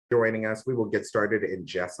joining us. We will get started in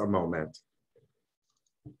just a moment.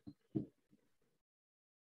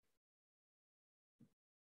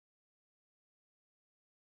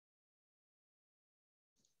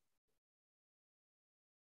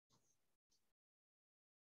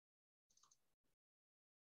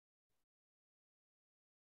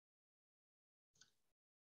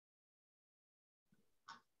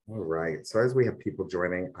 All right, so as we have people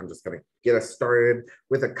joining, I'm just going to get us started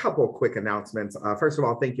with a couple quick announcements. First of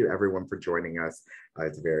all, thank you everyone for joining us.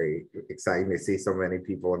 It's very exciting to see so many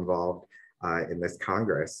people involved in this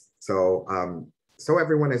Congress. So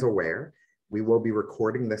everyone is aware, we will be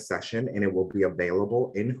recording this session and it will be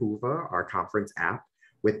available in Whova, our conference app,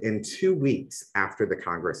 within 2 weeks after the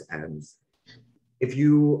Congress ends. If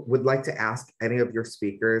you would like to ask any of your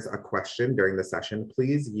speakers a question during the session,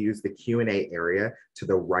 please use the Q&A area to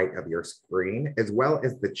the right of your screen, as well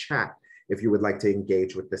as the chat if you would like to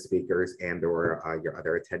engage with the speakers and or your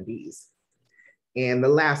other attendees. And the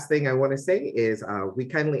last thing I want to say is we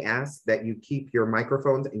kindly ask that you keep your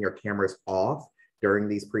microphones and your cameras off during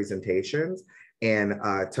these presentations and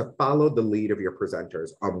to follow the lead of your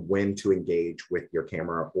presenters on when to engage with your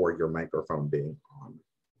camera or your microphone being on.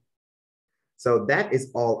 So that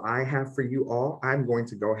is all I have for you all. I'm going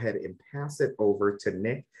to go ahead and pass it over to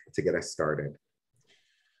Nick to get us started.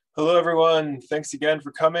 Hello, everyone. Thanks again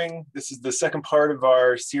for coming. This is the second part of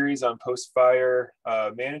our series on post-fire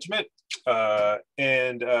management.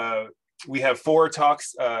 We have 4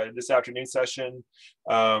 talks this afternoon session,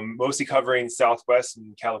 mostly covering Southwest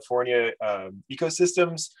and California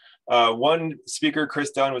ecosystems. One speaker,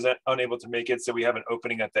 Chris Dunn, was unable to make it, so we have an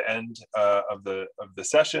opening at the end of the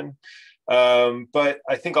session. But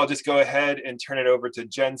I think I'll just go ahead and turn it over to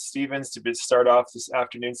Jen Stevens to start off this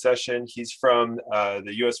afternoon session. He's from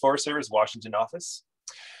the U.S. Forest Service, Washington office.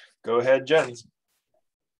 Go ahead, Jen.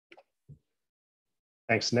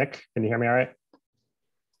 Thanks, Nick. Can you hear me all right?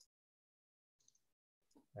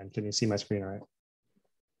 And can you see my screen all right?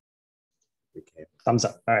 Okay. Thumbs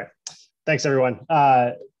up. All right. Thanks, everyone.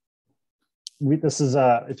 This is,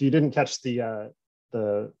 if you didn't catch the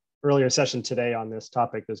earlier session today on this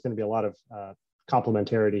topic, there's going to be a lot of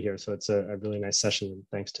complementarity here. So it's a really nice session. And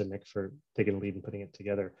thanks to Nick for taking the lead and putting it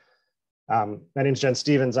together. My name is Jen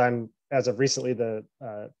Stevens. I'm, as of recently, the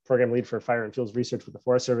program lead for fire and fuels research with the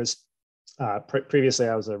Forest Service. Previously,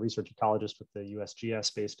 I was a research ecologist with the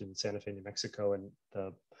USGS based in Santa Fe, New Mexico. And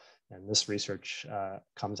this research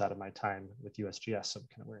comes out of my time with USGS. So I'm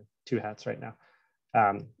kind of wearing 2 hats right now.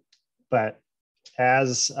 But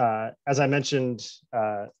as I mentioned,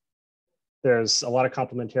 there's a lot of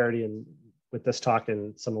complementarity with this talk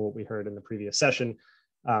and some of what we heard in the previous session.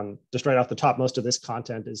 Just right off the top, most of this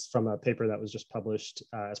content is from a paper that was just published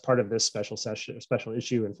as part of this special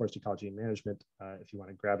issue in Forest Ecology and Management. If you want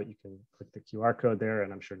to grab it, you can click the QR code there,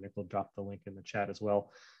 and I'm sure Nick will drop the link in the chat as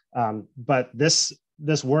well. But this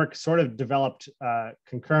work sort of developed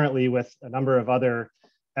concurrently with a number of other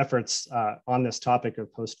efforts on this topic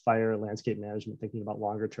of post-fire landscape management, thinking about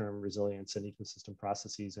longer-term resilience and ecosystem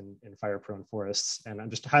processes in fire-prone forests. And I'm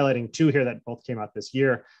just highlighting 2 here that both came out this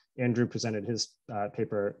year. Andrew presented his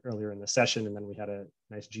paper earlier in the session, and then we had a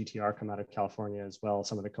nice GTR come out of California as well.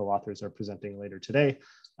 Some of the co-authors are presenting later today.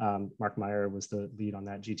 Mark Meyer was the lead on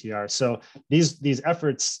that GTR. So these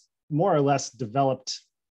efforts more or less developed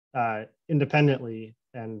independently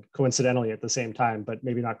and coincidentally at the same time, but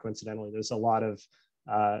maybe not coincidentally. There's a lot of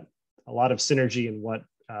synergy in what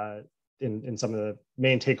in some of the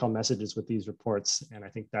main take-home messages with these reports, and I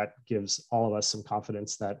think that gives all of us some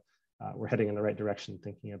confidence that we're heading in the right direction,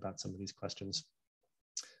 thinking about some of these questions.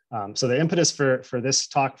 So the impetus for this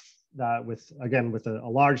talk, with a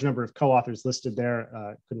large number of co-authors listed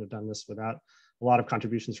there, couldn't have done this without a lot of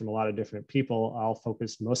contributions from a lot of different people. I'll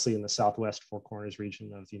focus mostly in the Southwest Four Corners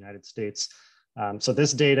region of the United States. So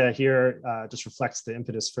this data here just reflects the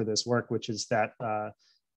impetus for this work, which is that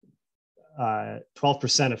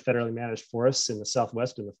 12% of federally managed forests in the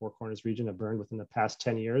Southwest in the Four Corners region have burned within the past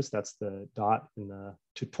 10 years. That's the dot in the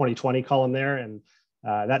 2020 column there. And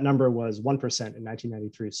that number was 1% in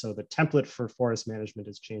 1993. So the template for forest management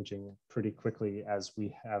is changing pretty quickly as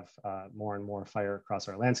we have more and more fire across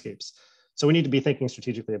our landscapes. So we need to be thinking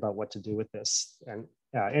strategically about what to do with this. And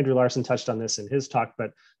Andrew Larson touched on this in his talk,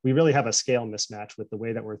 but we really have a scale mismatch with the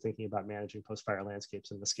way that we're thinking about managing post-fire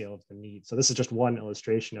landscapes and the scale of the need. So this is just one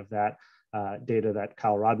illustration of that data that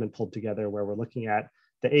Kyle Rodman pulled together, where we're looking at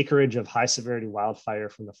the acreage of high severity wildfire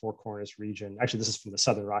from the Four Corners region. Actually, this is from the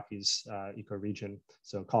Southern Rockies ecoregion,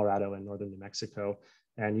 so Colorado and northern New Mexico.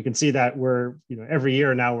 And you can see that we're, every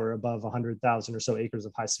year now we're above 100,000 or so acres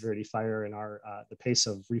of high severity fire, and our the pace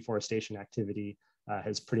of reforestation activity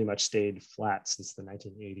has pretty much stayed flat since the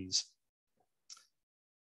 1980s.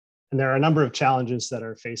 And there are a number of challenges that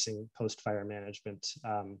are facing post-fire management.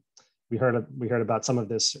 We heard about some of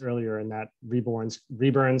this earlier, in that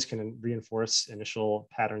reburns can reinforce initial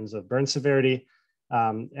patterns of burn severity.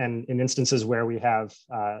 And in instances where we have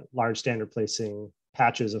large standard placing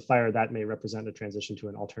patches of fire, that may represent a transition to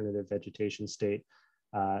an alternative vegetation state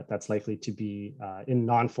that's likely to be in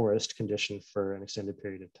non-forest condition for an extended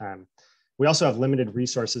period of time. We also have limited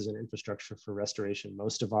resources and infrastructure for restoration.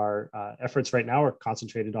 Most of our efforts right now are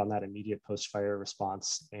concentrated on that immediate post-fire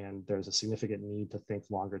response, and there's a significant need to think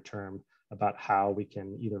longer term about how we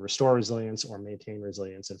can either restore resilience or maintain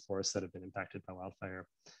resilience in forests that have been impacted by wildfire.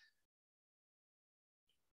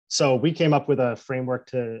 So we came up with a framework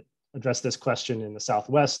to address this question in the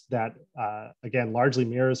Southwest that, again, largely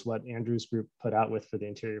mirrors what Andrew's group put out with for the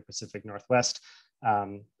interior Pacific Northwest.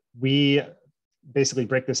 We basically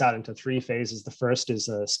break this out into 3 phases. The first is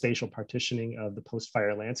a spatial partitioning of the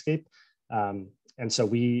post-fire landscape. And so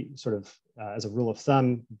we sort of, as a rule of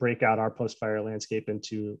thumb, break out our post-fire landscape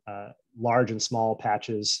into large and small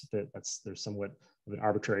patches. There's somewhat of an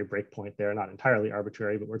arbitrary breakpoint there, not entirely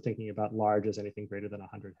arbitrary, but we're thinking about large as anything greater than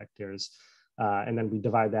 100 hectares. And then we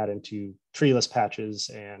divide that into treeless patches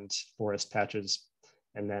and forest patches.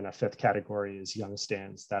 And then a 5th category is young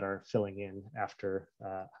stands that are filling in after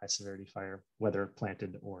high severity fire, whether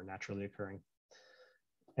planted or naturally occurring.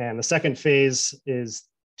 And the second phase is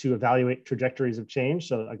to evaluate trajectories of change.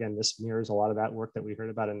 So again, this mirrors a lot of that work that we heard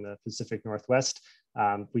about in the Pacific Northwest.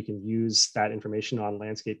 We can use that information on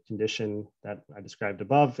landscape condition that I described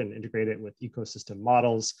above and integrate it with ecosystem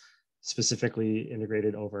models, specifically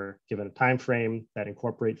integrated over given a time frame that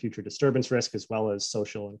incorporate future disturbance risk as well as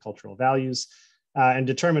social and cultural values, and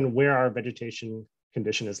determine where our vegetation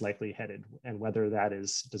condition is likely headed and whether that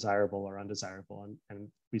is desirable or undesirable. And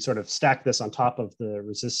we sort of stack this on top of the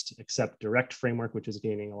resist, accept, direct framework, which is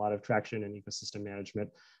gaining a lot of traction in ecosystem management.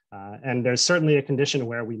 And there's certainly a condition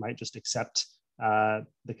where we might just accept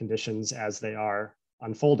the conditions as they are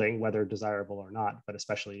unfolding, whether desirable or not, but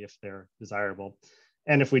especially if they're desirable.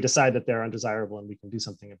 And if we decide that they're undesirable and we can do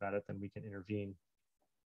something about it, then we can intervene.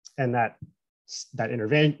 And that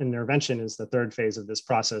intervention is the 3rd phase of this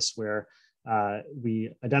process, where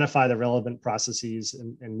we identify the relevant processes.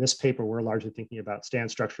 In this paper, we're largely thinking about stand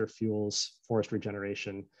structure, fuels, forest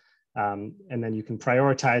regeneration. And then you can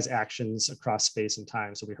prioritize actions across space and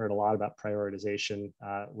time. So we heard a lot about prioritization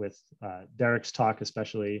with Derek's talk,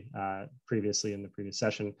 especially previously in the previous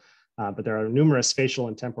session. But there are numerous spatial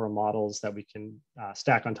and temporal models that we can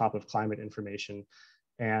stack on top of climate information.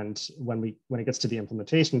 And when it gets to the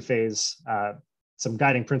implementation phase, some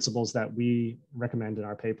guiding principles that we recommend in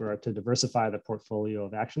our paper are to diversify the portfolio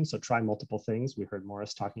of actions. So try multiple things. We heard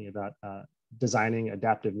Morris talking about designing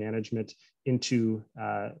adaptive management into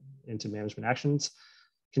management actions.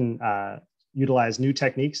 Can utilize new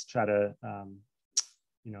techniques, try to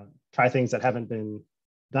try things that haven't been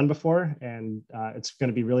done before. And it's going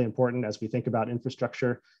to be really important as we think about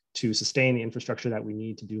infrastructure to sustain the infrastructure that we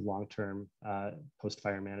need to do long-term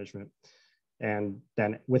post-fire management. And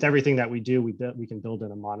then with everything that we do, we can build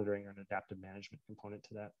in a monitoring or an adaptive management component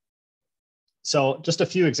to that. So just a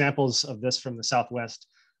few examples of this from the Southwest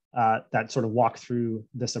that sort of walk through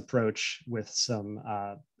this approach with some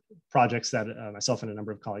projects that myself and a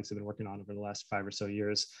number of colleagues have been working on over the last 5 or so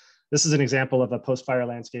years. This is an example of a post-fire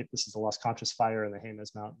landscape. This is the Las Conchas fire in the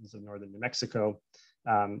Jemez Mountains of northern New Mexico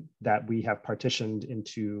that we have partitioned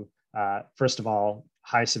into, first of all,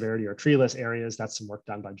 high severity or treeless areas. That's some work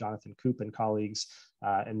done by Jonathan Koop and colleagues.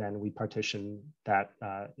 And then we partition that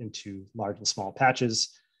into large and small patches.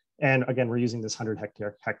 And again, we're using this 100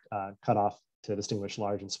 hectare cutoff to distinguish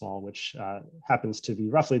large and small, which happens to be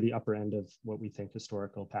roughly the upper end of what we think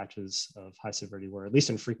historical patches of high severity were, at least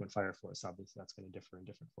in frequent fire forests. Obviously, that's going to differ in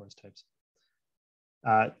different forest types.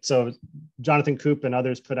 So Jonathan Koop and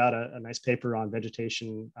others put out a nice paper on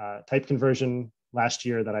vegetation type conversion last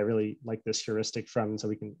year that I really like this heuristic from. So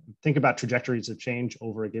we can think about trajectories of change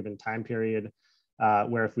over a given time period,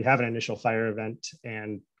 where if we have an initial fire event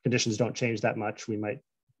and conditions don't change that much, we might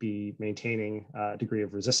be maintaining a degree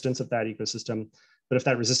of resistance of that ecosystem. But if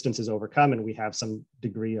that resistance is overcome and we have some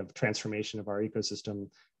degree of transformation of our ecosystem,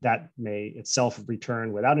 that may itself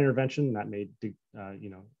return without intervention. That may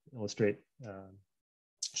illustrate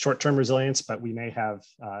short-term resilience, but we may have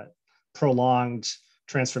prolonged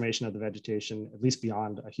transformation of the vegetation, at least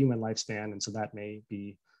beyond a human lifespan. And so that may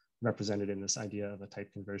be represented in this idea of a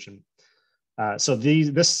type conversion. So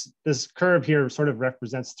this curve here sort of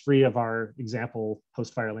represents 3 of our example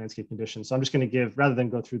post-fire landscape conditions. So I'm just going to give, rather than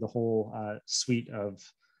go through the whole suite of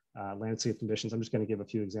landscape conditions. I'm just going to give a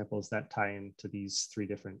few examples that tie into these three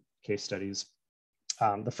different case studies.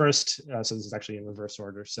 The first, so this is actually in reverse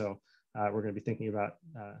order. So we're going to be thinking about,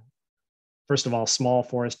 first of all, small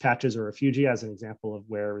forest patches or refugia as an example of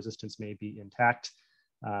where resistance may be intact.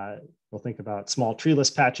 We'll think about small treeless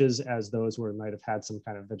patches as those where it might have had some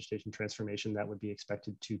kind of vegetation transformation that would be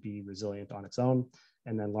expected to be resilient on its own.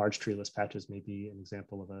 And then large treeless patches may be an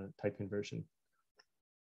example of a type conversion.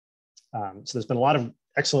 So there's been a lot of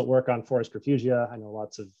excellent work on forest refugia. I know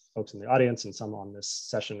lots of folks in the audience and some on this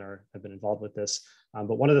session have been involved with this.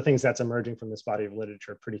 But one of the things that's emerging from this body of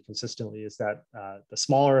literature pretty consistently is that the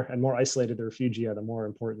smaller and more isolated the refugia, the more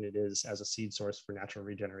important it is as a seed source for natural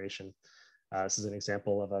regeneration. This is an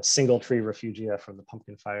example of a single tree refugia from the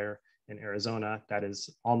pumpkin fire in Arizona. That is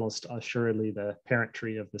almost assuredly the parent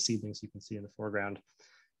tree of the seedlings you can see in the foreground.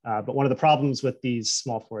 But one of the problems with these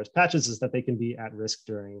small forest patches is that they can be at risk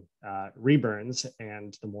during reburns.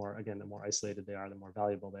 And the more isolated they are, the more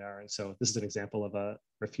valuable they are. And so this is an example of a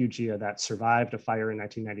refugia that survived a fire in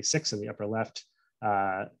 1996 in the upper left.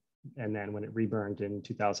 And then when it reburned in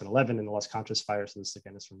 2011 in the Las Conchas fire, so this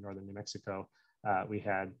again is from northern New Mexico, we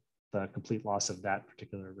had the complete loss of that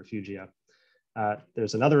particular refugia.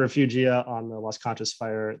 There's another refugia on the Las Conchas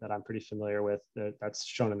fire that I'm pretty familiar with. That's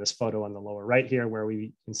shown in this photo on the lower right here, where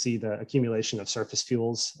we can see the accumulation of surface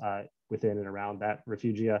fuels within and around that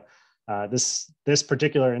refugia. This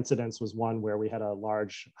particular incident was one where we had a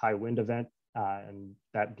large high wind event, and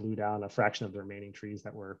that blew down a fraction of the remaining trees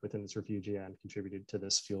that were within this refugia and contributed to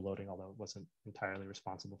this fuel loading, although it wasn't entirely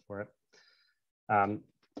responsible for it.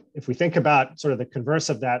 If we think about sort of the converse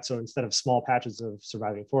of that, so instead of small patches of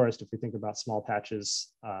surviving forest, if we think about small patches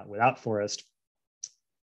without forest,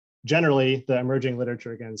 generally the emerging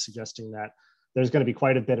literature again is suggesting that there's going to be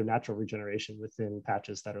quite a bit of natural regeneration within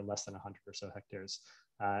patches that are less than 100 or so hectares.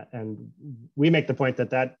 And we make the point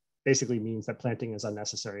that that basically means that planting is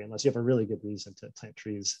unnecessary unless you have a really good reason to plant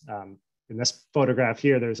trees. In this photograph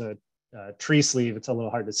here, there's a tree sleeve. It's a little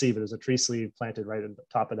hard to see, but there's a tree sleeve planted right at the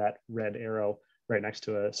top of that red arrow, right next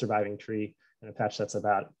to a surviving tree in a patch that's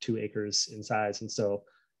about 2 acres in size. And so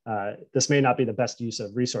this may not be the best use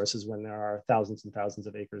of resources when there are thousands and thousands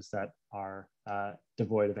of acres that are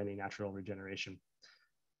devoid of any natural regeneration.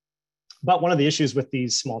 But one of the issues with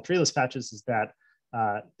these small treeless patches is that,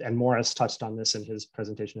 and Morris touched on this in his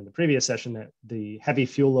presentation in the previous session, that the heavy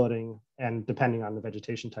fuel loading and depending on the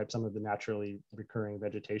vegetation type, some of the naturally recurring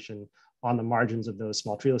vegetation on the margins of those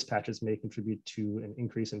small treeless patches may contribute to an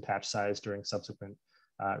increase in patch size during subsequent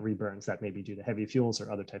reburns that may be due to heavy fuels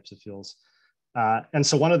or other types of fuels. And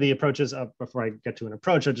so one of the approaches, before I get to an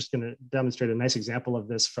approach, I'm just going to demonstrate a nice example of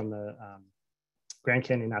this from the Grand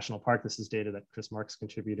Canyon National Park. This is data that Chris Marks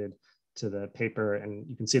contributed to the paper. And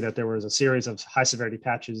you can see that there was a series of high severity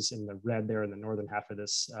patches in the red there in the northern half of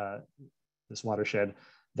this, this watershed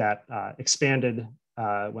that expanded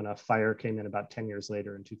when a fire came in about 10 years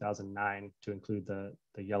later in 2009 to include the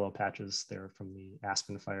yellow patches there from the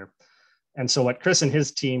Aspen fire. And so what Chris and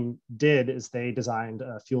his team did is they designed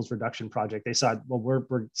a fuels reduction project. They saw, well,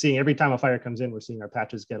 we're seeing every time a fire comes in, we're seeing our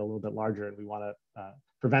patches get a little bit larger, and we want to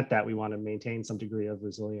prevent that. We want to maintain some degree of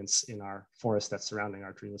resilience in our forest that's surrounding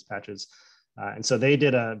our treeless patches. And so they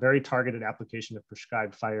did a very targeted application of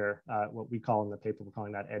prescribed fire, what we call in the paper, we're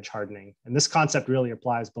calling that edge hardening. And this concept really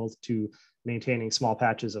applies both to maintaining small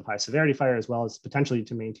patches of high severity fire, as well as potentially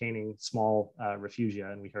to maintaining small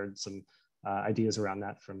refugia. And we heard some ideas around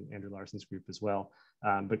that from Andrew Larson's group as well.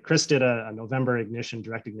 But Chris did a November ignition,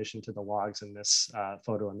 direct ignition to the logs in this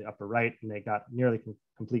photo in the upper right, and they got nearly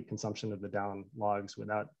complete consumption of the down logs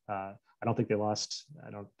without, I don't think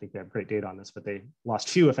they have great data on this, but they lost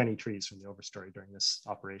few, if any, trees from the overstory during this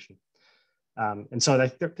operation. And so I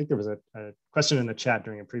think there was a question in the chat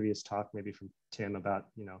during a previous talk, maybe from Tim, about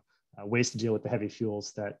ways to deal with the heavy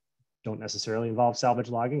fuels that don't necessarily involve salvage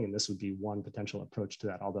logging, and this would be one potential approach to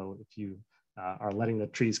that. Although if you are letting the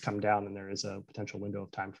trees come down, then there is a potential window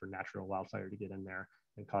of time for natural wildfire to get in there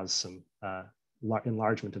and cause some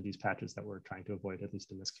enlargement of these patches that we're trying to avoid, at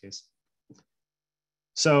least in this case.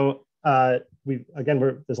 So there's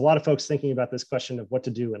a lot of folks thinking about this question of what to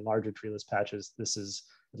do in larger treeless patches. This is,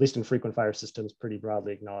 at least in frequent fire systems, pretty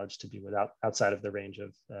broadly acknowledged to be outside of the range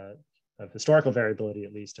of historical variability,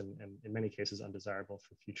 at least, and in many cases undesirable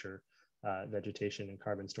for future vegetation and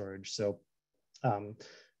carbon storage. So,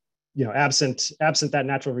 absent that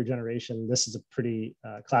natural regeneration, this is a pretty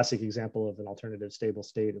classic example of an alternative stable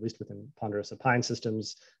state, at least within ponderosa pine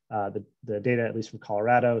systems. The data, at least from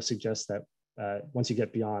Colorado, suggests that once you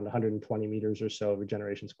get beyond 120 meters or so,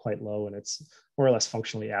 regeneration is quite low, and it's more or less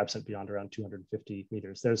functionally absent beyond around 250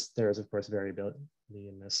 meters. There's of course variability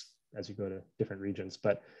in this as you go to different regions,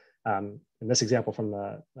 but In this example from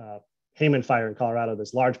the Hayman fire in Colorado,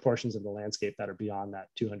 there's large portions of the landscape that are beyond that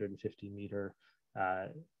 250-meter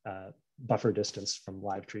buffer distance from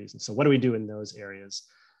live trees. And so what do we do in those areas?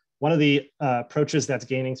 One of the approaches that's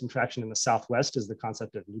gaining some traction in the Southwest is the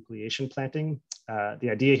concept of nucleation planting. The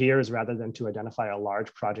idea here is rather than to identify a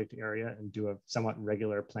large project area and do a somewhat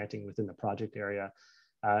regular planting within the project area,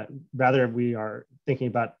 rather we are thinking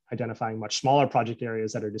about identifying much smaller project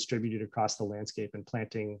areas that are distributed across the landscape and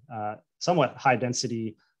planting somewhat high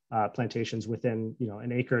density plantations within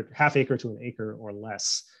an acre, half acre to an acre or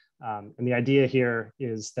less. And the idea here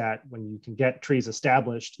is that when you can get trees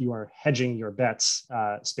established, you are hedging your bets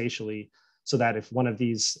spatially, so that if one of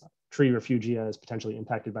these tree refugia is potentially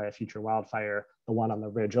impacted by a future wildfire, the one on the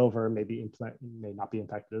ridge over may not be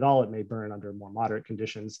impacted at all. It may burn under more moderate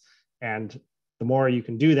conditions. And the more you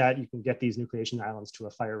can do that, you can get these nucleation islands to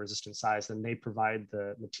a fire resistant size, then they provide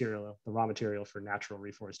the material, the raw material for natural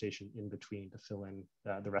reforestation in between to fill in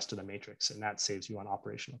the rest of the matrix. And that saves you on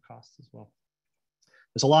operational costs as well.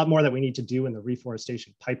 There's a lot more that we need to do in the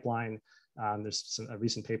reforestation pipeline. A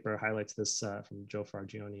recent paper highlights this from Joe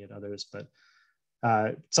Fargione and others, but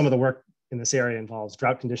some of the work in this area involves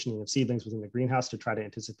drought conditioning of seedlings within the greenhouse to try to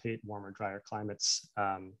anticipate warmer, drier climates.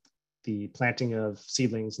 The planting of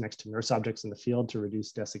seedlings next to nurse objects in the field to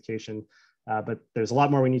reduce desiccation. But there's a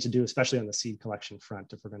lot more we need to do, especially on the seed collection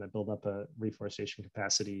front, if we're going to build up a reforestation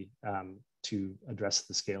capacity to address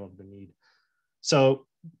the scale of the need. So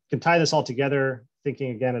you can tie this all together,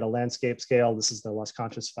 thinking again at a landscape scale. This is the Las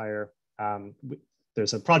Conchas fire.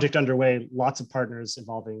 There's a project underway, lots of partners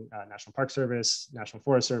involving National Park Service, National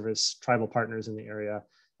Forest Service, tribal partners in the area,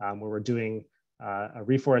 where we're doing a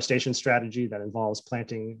reforestation strategy that involves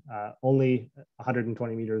planting only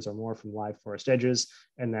 120 meters or more from live forest edges.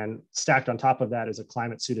 And then stacked on top of that is a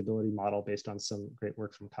climate suitability model based on some great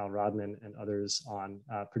work from Kyle Rodman and others on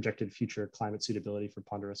projected future climate suitability for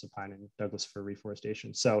ponderosa pine and Douglas fir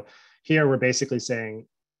reforestation. So here we're basically saying,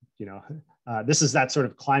 this is that sort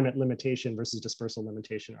of climate limitation versus dispersal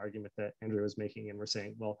limitation argument that Andrew was making. And we're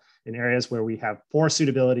saying, well, in areas where we have poor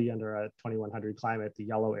suitability under a 2100 climate, the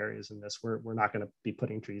yellow areas in this, we're not going to be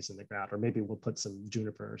putting trees in the ground, or maybe we'll put some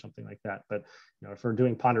juniper or something like that. But if we're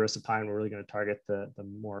doing ponderosa pine, we're really going to target the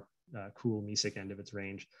more cool mesic end of its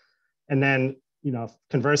range. And then,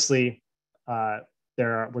 conversely,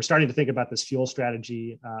 we're starting to think about this fuel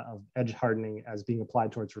strategy of edge hardening as being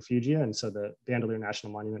applied towards refugia. And so the Bandelier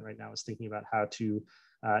National Monument right now is thinking about how to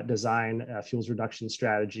design a fuels reduction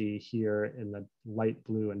strategy here in the light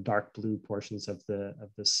blue and dark blue portions of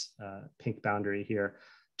this pink boundary here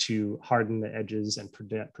to harden the edges and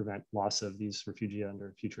prevent loss of these refugia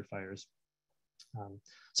under future fires.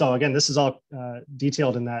 So again, this is all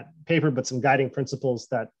detailed in that paper, but some guiding principles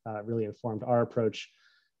that really informed our approach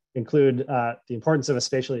include the importance of a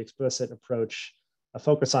spatially explicit approach, a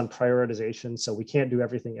focus on prioritization. So we can't do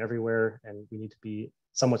everything everywhere, and we need to be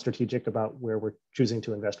somewhat strategic about where we're choosing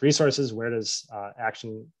to invest resources. Where is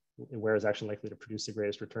action likely to produce the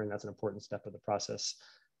greatest return? That's an important step of the process.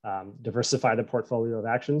 Diversify the portfolio of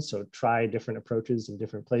actions. So try different approaches in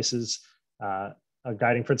different places. A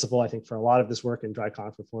guiding principle, I think, for a lot of this work in dry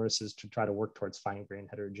conifer forests is to try to work towards fine-grained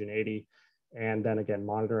heterogeneity. And then again,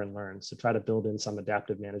 monitor and learn. So try to build in some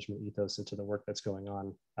adaptive management ethos into the work that's going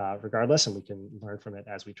on regardless, and we can learn from it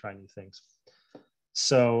as we try new things.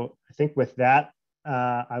 So I think with that,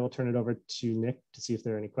 I will turn it over to Nick to see if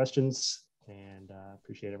there are any questions, and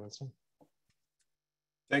appreciate everyone's time.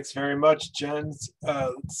 Thanks very much, Jens.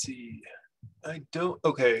 Let's see.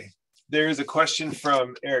 Okay. There's a question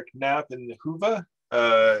from Eric Knapp in the Huva.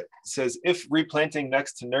 Says, if replanting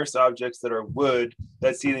next to nurse objects that are wood,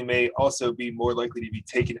 that seedling may also be more likely to be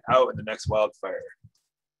taken out in the next wildfire.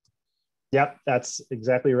 Yep, that's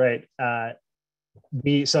exactly right.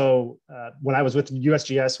 When I was with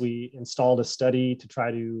USGS, we installed a study to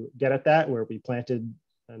try to get at that, where we planted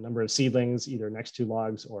a number of seedlings either next to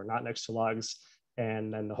logs or not next to logs.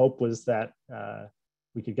 And then the hope was that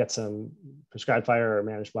we could get some prescribed fire or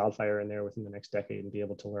managed wildfire in there within the next decade and be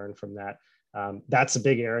able to learn from that. That's a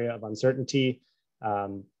big area of uncertainty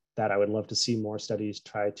that I would love to see more studies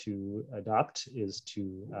try to adopt, is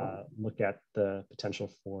to look at the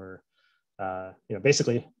potential for,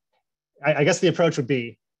 basically, I guess the approach would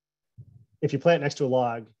be, if you plant next to a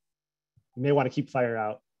log, you may want to keep fire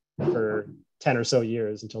out for 10 or so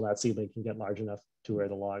years until that seedling can get large enough to where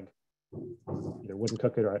the log either wouldn't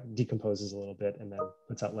cook it or decomposes a little bit and then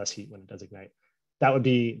puts out less heat when it does ignite. That would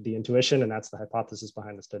be the intuition, and that's the hypothesis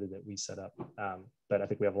behind the study that we set up. But I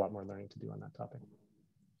think we have a lot more learning to do on that topic.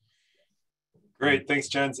 Great, thanks,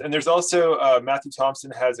 Jens. And there's also Matthew Thompson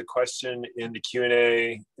has a question in the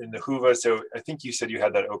Q&A in the Whova. So I think you said you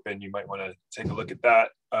had that open. You might want to take a look at that.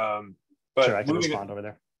 But sure, I can respond over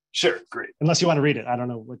there. Sure, great. Unless you want to read it, I don't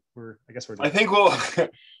know what I guess we're doing. I think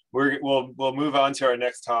we'll move on to our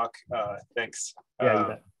next talk. Thanks. Yeah, you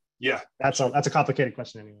bet. Yeah, that's a complicated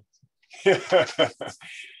question anyway.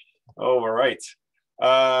 All right.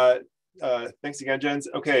 Thanks again, Jens.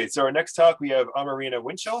 Okay, so our next talk, we have Amarina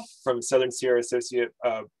Wuenschel from Southern Sierra Associate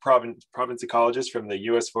Province Ecologist from the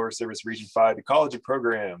U.S. Forest Service Region 5 Ecology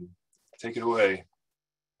Program. Take it away.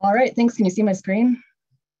 All right, thanks. Can you see my screen?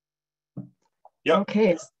 Yep.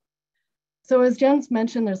 Okay. So as Jens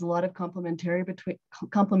mentioned, there's a lot of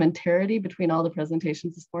complementarity between all the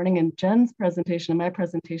presentations this morning, and Jen's presentation and my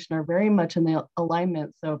presentation are very much in the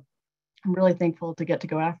alignment. So I'm really thankful to get to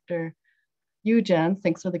go after you, Jen.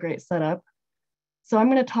 Thanks for the great setup. So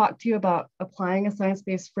I'm going to talk to you about applying a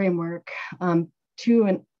science-based framework to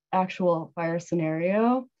an actual fire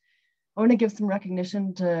scenario. I want to give some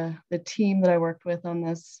recognition to the team that I worked with on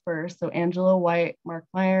this first. So Angela White, Mark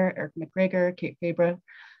Meyer, Eric McGregor, Kate Fabre,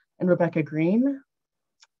 and Rebecca Green.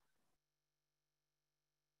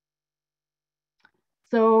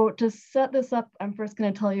 So to set this up, I'm first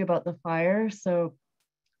going to tell you about the fire. So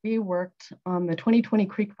we worked on the 2020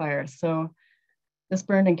 Creek Fire. So this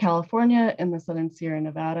burned in California in the Southern Sierra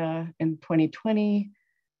Nevada in 2020.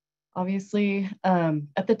 Obviously,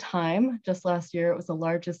 at the time, just last year, it was the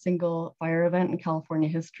largest single fire event in California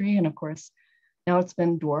history. And of course, now it's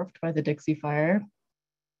been dwarfed by the Dixie Fire.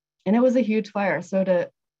 And it was a huge fire. So to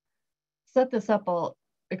set this up, I'll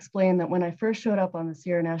explain that when I first showed up on the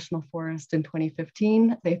Sierra National Forest in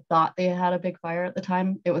 2015, they thought they had a big fire at the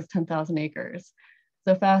time. It was 10,000 acres.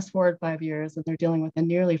 So fast forward 5 years and they're dealing with a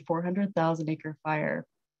nearly 400,000 acre fire.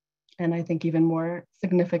 And I think even more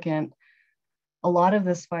significant, a lot of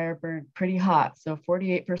this fire burned pretty hot, so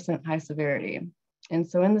 48% high severity. And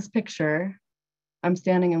so in this picture, I'm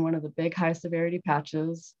standing in one of the big high severity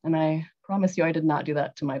patches, and I promise you I did not do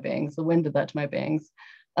that to my bangs. The wind did that to my bangs.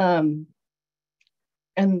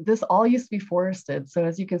 And this all used to be forested. So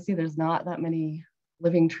as you can see, there's not that many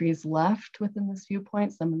living trees left within this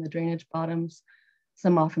viewpoint, some in the drainage bottoms,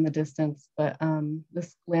 some off in the distance, but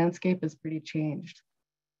this landscape is pretty changed.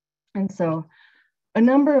 And so a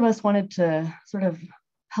number of us wanted to sort of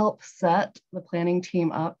help set the planning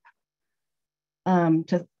team up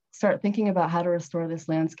to start thinking about how to restore this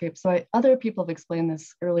landscape. So other people have explained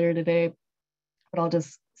this earlier today, but I'll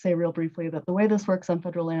just say real briefly that the way this works on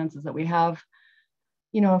federal lands is that we have,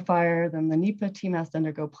 a fire, then the NEPA team has to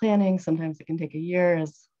undergo planning. Sometimes it can take a year,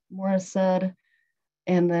 as Morris said.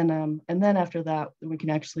 And then after that, we can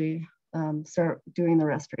actually start doing the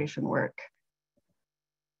restoration work.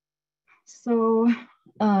 So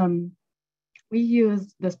we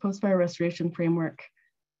use this post-fire restoration framework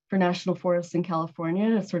for national forests in California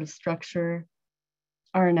to sort of structure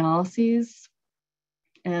our analyses.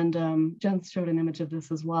 And Jen showed an image of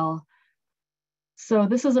this as well. So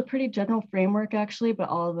this is a pretty general framework actually, but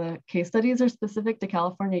all the case studies are specific to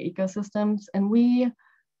California ecosystems. And we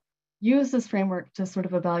use this framework to sort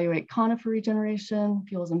of evaluate conifer regeneration,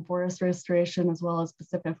 fuels and forest restoration, as well as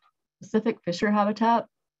Pacific fisher habitat.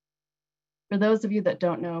 For those of you that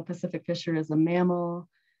don't know, Pacific fisher is a mammal,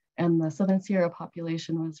 and the Southern Sierra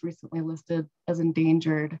population was recently listed as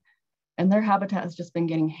endangered. And their habitat has just been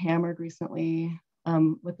getting hammered recently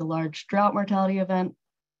with the large drought mortality event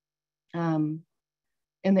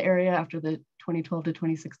in the area after the 2012 to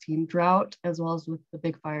 2016 drought, as well as with the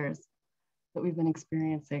big fires that we've been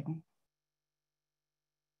experiencing.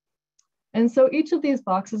 And so each of these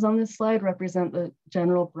boxes on this slide represent the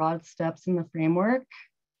general broad steps in the framework.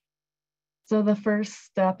 So the first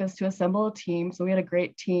step is to assemble a team. So we had a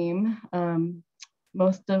great team.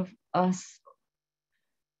 Most of us,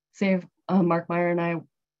 save Mark Meyer and I,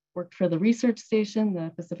 worked for the research station,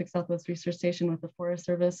 the Pacific Southwest Research Station with the Forest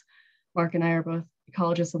Service. Mark and I are both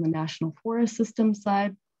ecologists on the National Forest System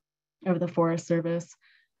side of the Forest Service.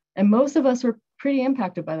 And most of us were pretty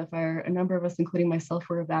impacted by the fire. A number of us, including myself,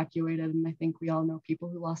 were evacuated. And I think we all know people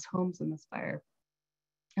who lost homes in this fire.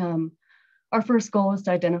 Our first goal was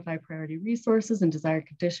to identify priority resources and desired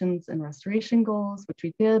conditions and restoration goals, which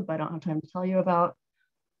we did, but I don't have time to tell you about.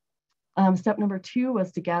 Step number 2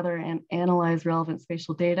 was to gather and analyze relevant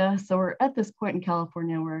spatial data. So we're at this point in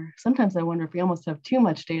California where sometimes I wonder if we almost have too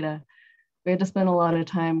much data. We had to spend a lot of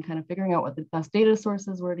time kind of figuring out what the best data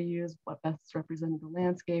sources were to use, what best represented the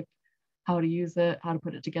landscape, how to use it, how to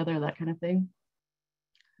put it together, that kind of thing.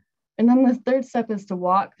 And then the third step is to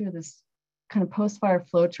walk through this kind of post-fire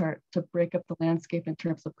flow chart to break up the landscape in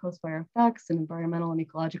terms of post-fire effects and environmental and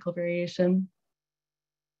ecological variation.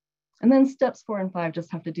 And then steps 4 and 5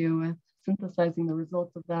 just have to do with synthesizing the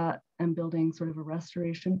results of that and building sort of a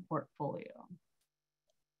restoration portfolio.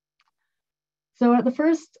 So at the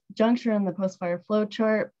first juncture in the post-fire flow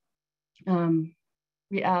chart,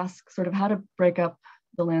 we ask sort of how to break up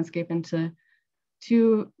the landscape into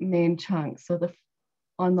 2 main chunks. So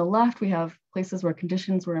on the left, we have places where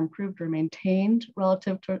conditions were improved or maintained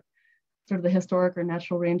relative to sort of the historic or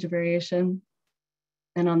natural range of variation.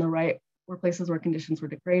 And on the right were places where conditions were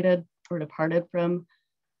degraded or departed from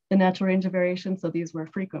the natural range of variation. So these were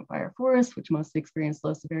frequent fire forests, which mostly experienced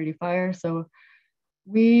low severity fire. So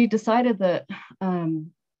we decided that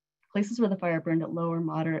places where the fire burned at low or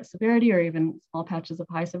moderate severity, or even small patches of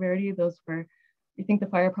high severity, those where we think the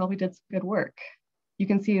fire probably did some good work. You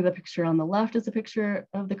can see the picture on the left is a picture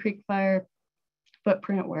of the creek fire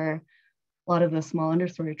footprint where a lot of the small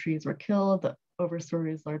understory trees were killed, the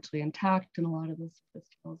overstory is largely intact, and a lot of the surface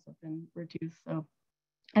hills have been reduced. So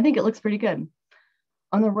I think it looks pretty good.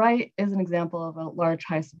 On the right is an example of a large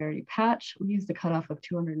high severity patch. We used a cutoff of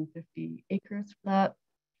 250 acres for that.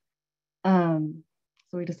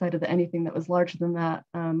 So we decided that anything that was larger than that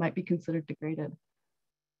might be considered degraded.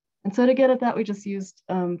 And so to get at that, we just used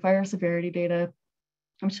fire severity data.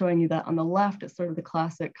 I'm showing you that on the left. It's sort of the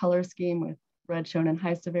classic color scheme with red shown in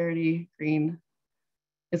high severity, green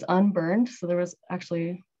is unburned. So there was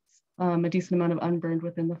actually a decent amount of unburned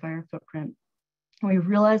within the fire footprint. And we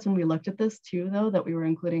realized when we looked at this too, though, that we were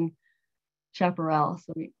including chaparral.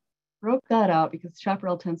 So we broke that out because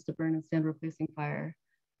chaparral tends to burn in stand replacing fire.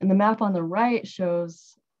 And the map on the right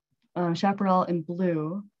shows chaparral in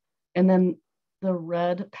blue, and then the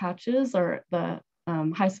red patches are the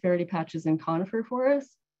high severity patches in conifer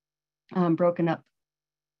forests, broken up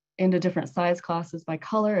into different size classes by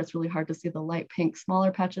color. It's really hard to see the light pink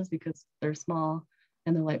smaller patches because they're small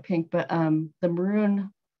and they're light pink, but the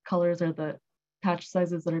maroon colors are the patch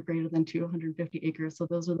sizes that are greater than 250 acres. So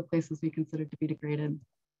those are the places we considered to be degraded.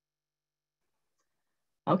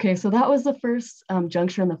 Okay, so that was the first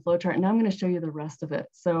juncture in the flowchart, and now I'm going to show you the rest of it.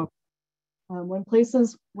 So when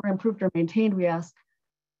places were improved or maintained, we asked,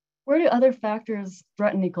 where do other factors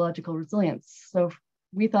threaten ecological resilience? So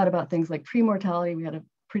we thought about things like tree mortality. We had a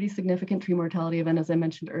pretty significant tree mortality event, as I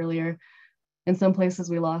mentioned earlier. In some places,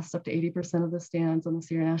 we lost up to 80% of the stands on the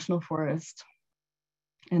Sierra National Forest.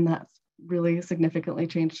 And that's really significantly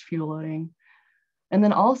changed fuel loading. And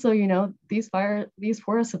then also, you know, these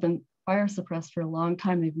forests have been fire suppressed for a long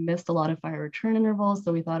time. They've missed a lot of fire return intervals.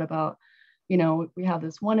 So we thought about, you know, we have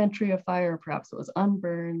this one entry of fire, perhaps it was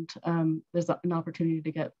unburned. There's an opportunity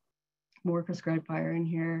to get more prescribed fire in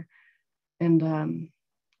here. And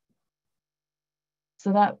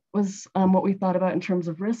so that was what we thought about in terms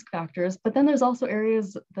of risk factors. But then there's also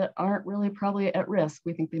areas that aren't really probably at risk.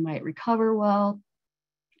 We think they might recover well.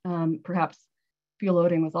 Perhaps fuel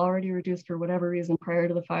loading was already reduced for whatever reason prior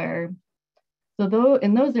to the fire. So though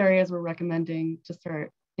in those areas, we're recommending to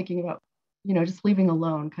start thinking about, you know, just leaving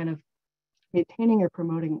alone, kind of maintaining or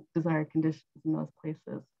promoting desired conditions in those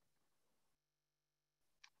places.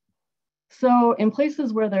 So in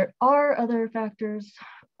places where there are other factors,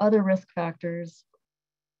 other risk factors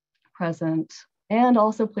present, and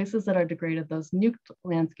also places that are degraded, those nuked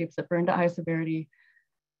landscapes that burn to high severity,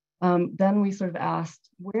 then we sort of asked,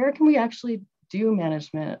 where can we actually do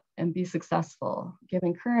management and be successful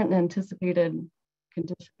given current and anticipated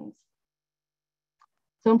conditions?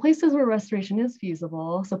 So in places where restoration is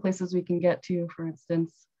feasible, so places we can get to, for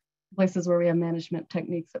instance, places where we have management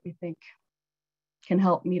techniques that we think can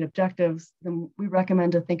help meet objectives, then we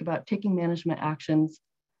recommend to think about taking management actions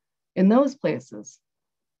in those places.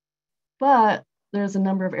 But there's a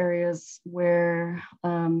number of areas where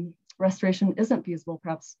restoration isn't feasible.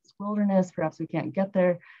 Perhaps it's wilderness, perhaps we can't get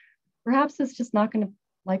there. Perhaps it's just not going to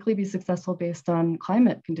likely be successful based on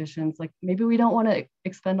climate conditions. Like maybe we don't want to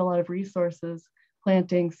expend a lot of resources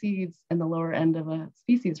planting seeds in the lower end of a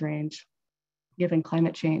species range, given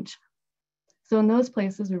climate change. So in those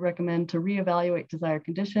places, we recommend to reevaluate desired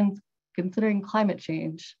conditions, considering climate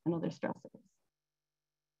change and other stresses.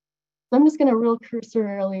 So I'm just going to real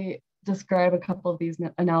cursorily describe a couple of these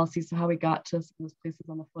analyses of how we got to those places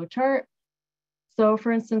on the flow chart. So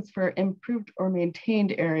for instance, for improved or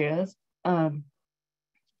maintained areas,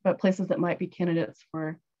 but places that might be candidates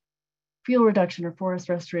for fuel reduction or forest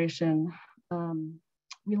restoration,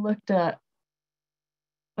 we looked at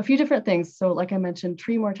a few different things. So like I mentioned,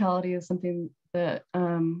 tree mortality is something that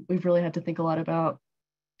we've really had to think a lot about.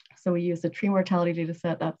 So we used a tree mortality data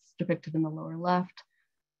set that's depicted in the lower left.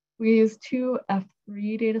 We used 2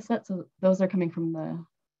 F3 data sets. So those are coming from the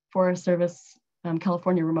Forest Service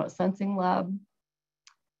California Remote Sensing Lab.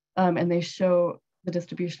 And they show the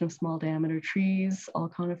distribution of small diameter trees, all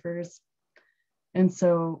conifers. And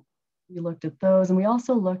so we looked at those, and we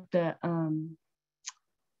also looked at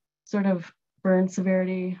sort of burn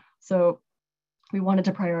severity. So we wanted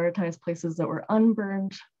to prioritize places that were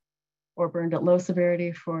unburned or burned at low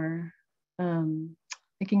severity for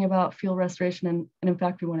thinking about fuel restoration. And in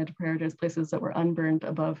fact, we wanted to prioritize places that were unburned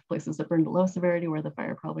above places that burned at low severity, where the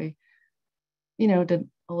fire probably, you know, did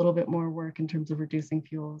a little bit more work in terms of reducing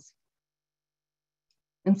fuels.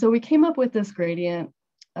 And so we came up with this gradient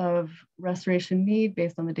of restoration need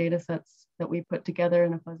based on the data sets that we put together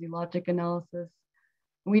in a fuzzy logic analysis.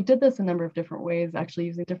 And we did this a number of different ways, actually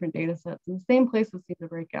using different data sets, and the same places seemed to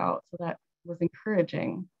break out. So that was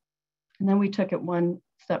encouraging. And then we took it one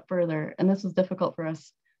step further, and this was difficult for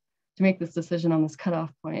us to make this decision on this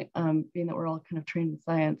cutoff point, being that we're all kind of trained in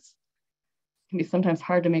science. It can be sometimes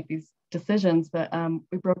hard to make these decisions, but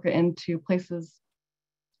we broke it into places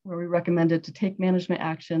where we recommended to take management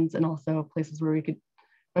actions, and also places where we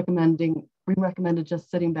recommended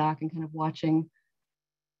just sitting back and kind of watching,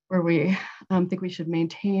 where we think we should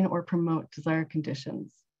maintain or promote desired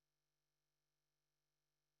conditions.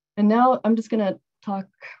 And now I'm just going to talk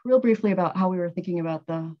real briefly about how we were thinking about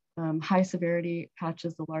the high severity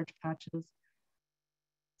patches, the large patches.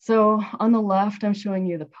 So on the left, I'm showing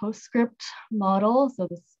you the postscript model. So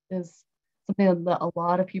this is something that a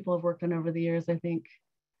lot of people have worked on over the years. I think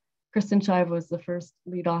Kristen Shive was the first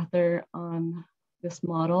lead author on this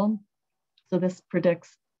model. So this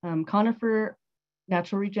predicts conifer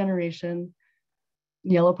natural regeneration,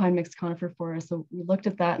 yellow pine mixed conifer forest. So we looked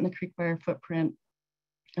at that in the creek fire footprint.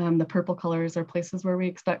 The purple colors are places where we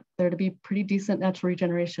expect there to be pretty decent natural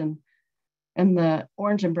regeneration. And the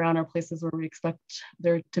orange and brown are places where we expect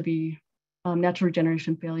there to be natural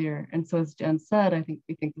regeneration failure. And so as Jen said,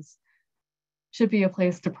 we think this should be a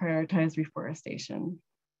place to prioritize reforestation.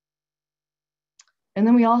 And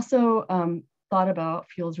then we also thought about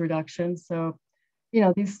fuels reduction. So, you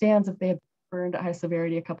know, these stands, if they had burned at high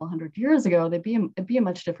severity a couple hundred years ago, it'd be a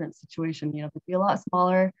much different situation. You know, they'd be a lot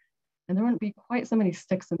smaller, and there wouldn't be quite so many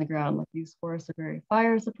sticks in the ground. Like, these forests are very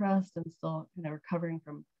fire suppressed and still kind of recovering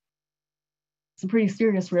from some pretty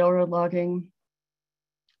serious railroad logging.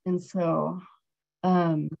 And so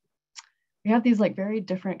we have these like very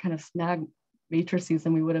different kind of snag matrices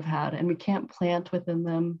than we would have had, and we can't plant within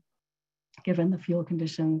them given the fuel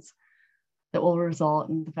conditions that will result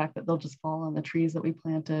in the fact that they'll just fall on the trees that we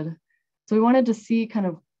planted. So we wanted to see kind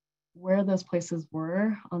of where those places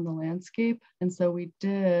were on the landscape. And so we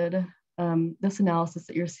did this analysis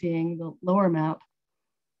that you're seeing, the lower map.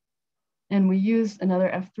 And we used another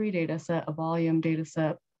F3 data set, a volume data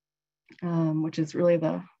set, which is really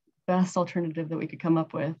the best alternative that we could come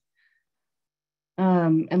up with,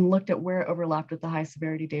 and looked at where it overlapped with the high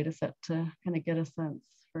severity data set to kind of get a sense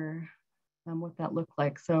for what that looked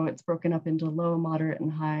like. So it's broken up into low, moderate,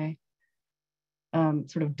 and high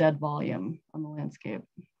sort of dead volume on the landscape.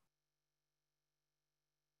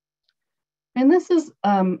 And this is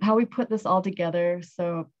how we put this all together.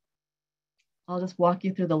 So I'll just walk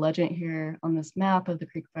you through the legend here on this map of the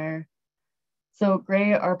creek fire. So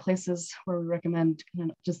gray are places where we recommend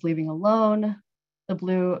kind of just leaving alone. The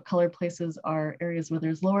blue colored places are areas where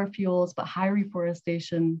there's lower fuels, but high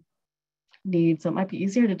reforestation need. So it might be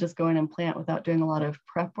easier to just go in and plant without doing a lot of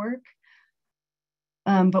prep work.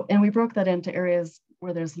 And we broke that into areas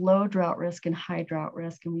where there's low drought risk and high drought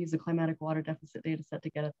risk. And we use the climatic water deficit data set to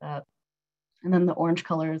get at that. And then the orange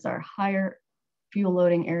colors are higher fuel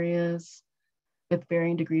loading areas with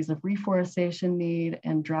varying degrees of reforestation need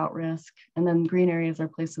and drought risk. And then green areas are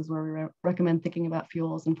places where we recommend thinking about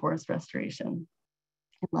fuels and forest restoration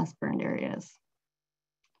in less burned areas.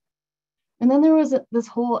 And then there was this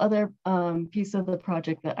whole other piece of the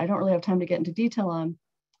project that I don't really have time to get into detail on,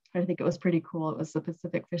 but I think it was pretty cool. It was the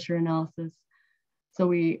Pacific Fisher analysis. So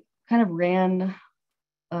we kind of ran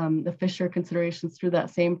the Fisher considerations through that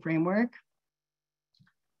same framework,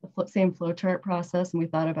 the same flowchart process, and we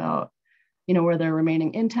thought about, you know, where their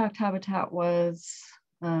remaining intact habitat was,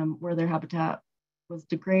 where their habitat was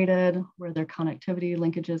degraded, where their connectivity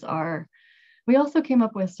linkages are. We also came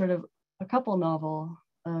up with sort of a couple novel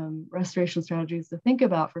restoration strategies to think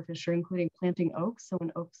about for Fisher, including planting oaks. So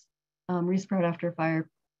when oaks resprout after fire,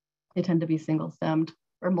 they tend to be single stemmed,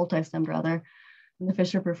 or multi-stemmed rather, and the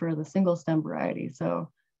Fisher prefer the single stem variety. So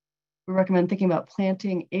we recommend thinking about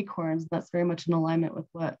planting acorns. That's very much in alignment with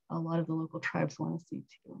what a lot of the local tribes want to see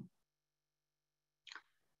too.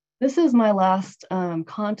 This is my last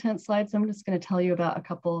content slide. So I'm just going to tell you about a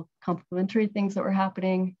couple complementary things that were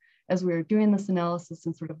happening as we were doing this analysis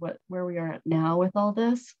and sort of where we are at now with all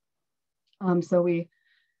this. So we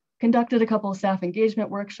conducted a couple of staff engagement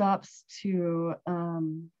workshops to,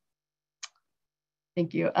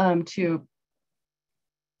 to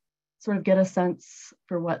sort of get a sense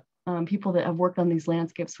for what people that have worked on these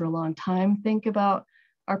landscapes for a long time think about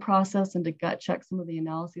our process, and to gut check some of the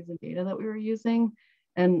analyses and data that we were using.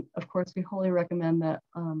 And of course, we wholly recommend that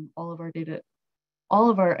all of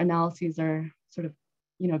our analyses are sort of,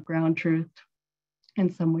 ground truthed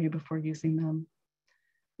in some way before using them.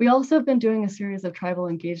 We also have been doing a series of tribal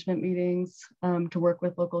engagement meetings to work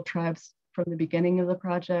with local tribes from the beginning of the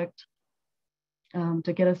project,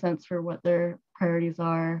 to get a sense for what their priorities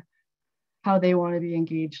are, how they want to be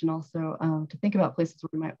engaged, and also to think about places where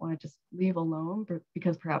we might want to just leave alone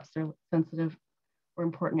because perhaps they're sensitive or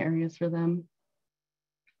important areas for them.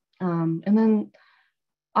 And then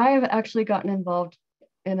I have actually gotten involved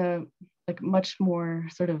in a much more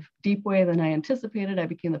sort of deep way than I anticipated. I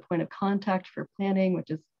became the point of contact for planning, which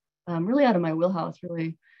is really out of my wheelhouse,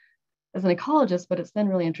 really, as an ecologist, but it's been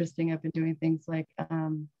really interesting. I've been doing things like,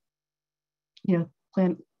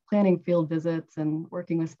 planning field visits and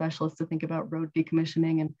working with specialists to think about road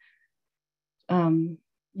decommissioning and,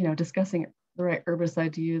 discussing the right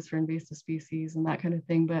herbicide to use for invasive species and that kind of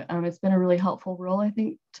thing. But it's been a really helpful role, I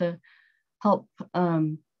think, to help,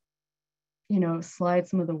 slide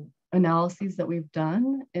some of the analyses that we've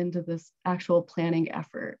done into this actual planning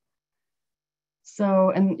effort.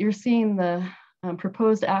 So, and you're seeing the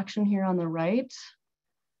proposed action here on the right.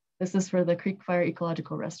 This is for the Creek Fire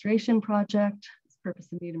Ecological Restoration Project, purpose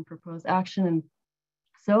and need and proposed action. And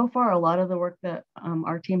so far, a lot of the work that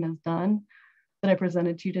our team has done that I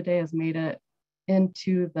presented to you today has made it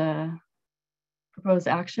into the proposed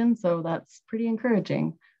action. So that's pretty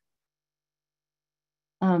encouraging.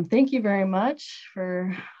 Thank you very much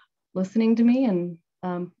for listening to me, and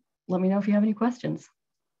let me know if you have any questions.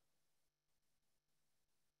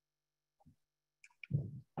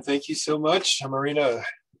 Thank you so much, Amarina.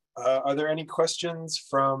 Are there any questions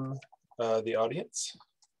from the audience?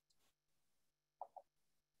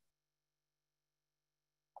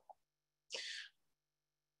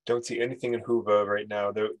 Don't see anything in Huva right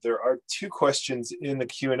now. There are 2 questions in the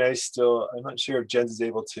Q&A still. I'm not sure if Jens is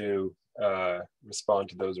able to respond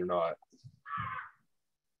to those or not.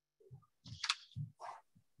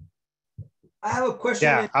 I have a question.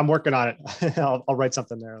 Yeah, I'm working on it. I'll write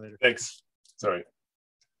something there later. Thanks. Sorry.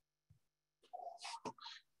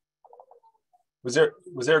 Was there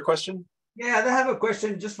a question? Yeah, I have a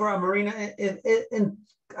question just for Amarina. And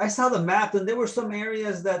I saw the map, and there were some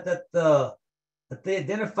areas that they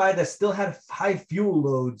identified that still had high fuel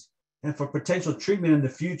loads, and for potential treatment in the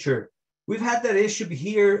future. We've had that issue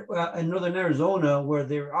here in northern Arizona, where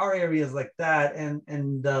there are areas like that,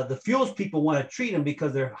 and the fuels people want to treat them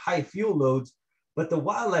because they're high fuel loads, but the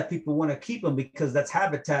wildlife people want to keep them because that's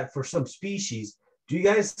habitat for some species. Do you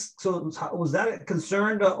guys, so was that a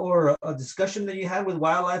concern or a discussion that you had with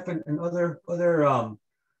wildlife and other kind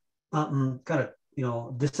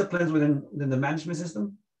of, disciplines within the management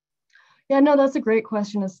system? Yeah, no, that's a great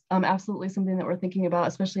question. It's absolutely something that we're thinking about,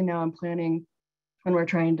 especially now in planning, when we're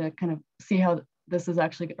trying to kind of see how this is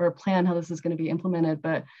actually, or plan how this is going to be implemented.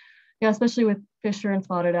 But yeah, especially with Fisher and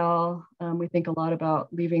Spotted Owl, we think a lot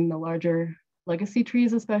about leaving the larger legacy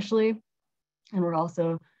trees, especially. And we're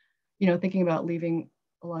also, thinking about leaving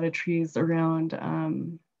a lot of trees around,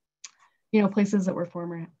 places that were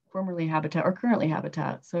formerly habitat or currently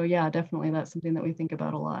habitat. So yeah, definitely that's something that we think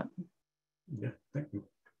about a lot. Yeah, thank you.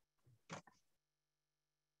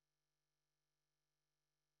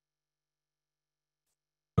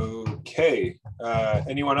 Okay,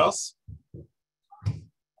 anyone else?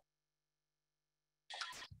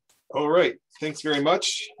 All right, thanks very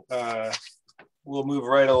much. We'll move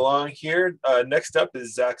right along here. Next up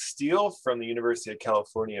is Zack Steel from the University of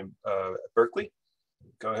California, Berkeley.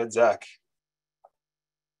 Go ahead, Zack.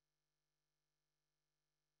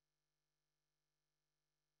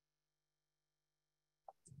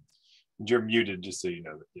 You're muted, just so you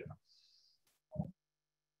know that, yeah.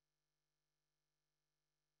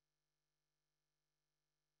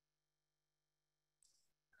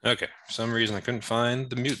 Okay, for some reason I couldn't find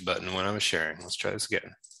the mute button when I was sharing. Let's try this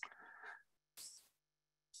again.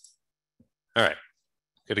 All right,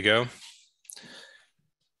 good to go. All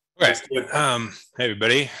right, hey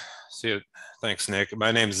everybody. See you. Thanks, Nick.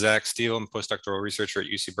 My name is Zack Steel. I'm a postdoctoral researcher at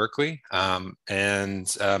UC Berkeley,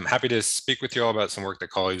 and I'm happy to speak with you all about some work that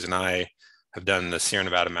colleagues and I have done in the Sierra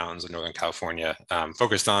Nevada mountains of Northern California,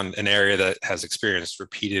 focused on an area that has experienced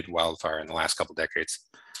repeated wildfire in the last couple decades.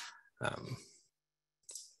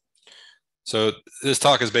 So this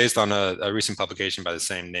talk is based on a recent publication by the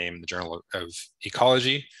same name, the Journal of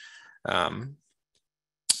Ecology.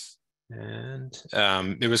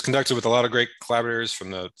 And it was conducted with a lot of great collaborators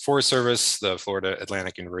from the Forest Service, the Florida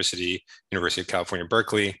Atlantic University, University of California,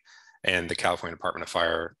 Berkeley, and the California Department of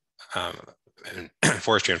Fire and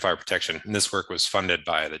Forestry and Fire Protection. And this work was funded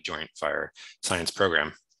by the Joint Fire Science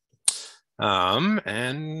Program.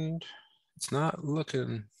 And it's not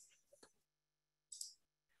looking.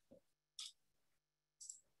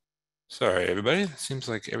 Sorry, everybody. It seems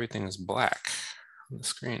like everything's black on the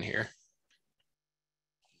screen here.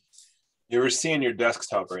 You're seeing your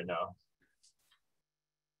desktop right now.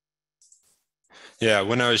 Yeah,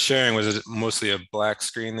 when I was sharing, was it mostly a black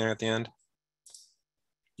screen there at the end?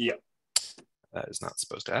 Yeah. That is not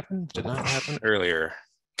supposed to happen. Did not happen earlier.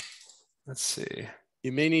 Let's see.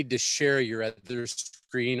 You may need to share your other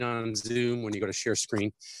screen on Zoom when you go to share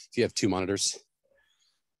screen if you have two monitors.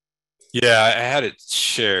 Yeah, I had it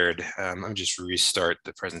shared. Let me just restart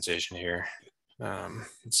the presentation here.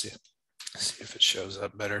 Let's see if it shows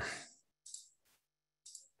up better.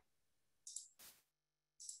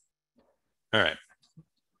 All right.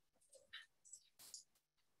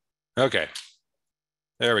 Okay.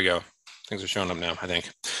 There we go. Things are showing up now, I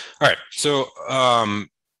think. All right. So,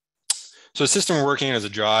 so the system we're working in is a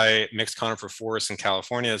dry mixed conifer forest in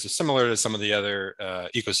California. This is similar to some of the other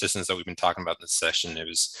ecosystems that we've been talking about in this session. It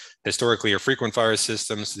was historically a frequent fire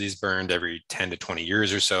system, so these burned every 10 to 20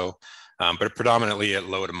 years or so, but predominantly at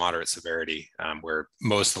low to moderate severity, where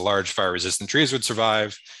most of the large fire-resistant trees would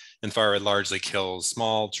survive, and fire would largely kill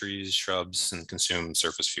small trees, shrubs, and consume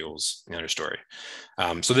surface fuels in the understory.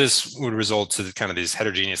 So this would result to kind of these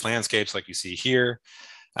heterogeneous landscapes like you see here,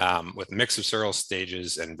 with a mix of several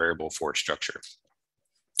stages and variable forest structure.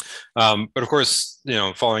 But of course,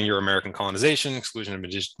 following Euro-American colonization, exclusion of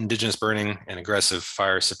indigenous burning, and aggressive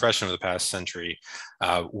fire suppression over the past century,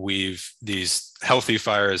 these healthy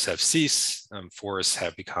fires have ceased, forests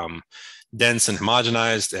have become dense and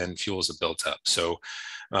homogenized, and fuels have built up. So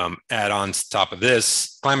add on to top of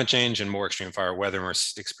this, climate change and more extreme fire weather, we're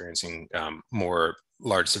experiencing more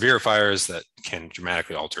large severe fires that can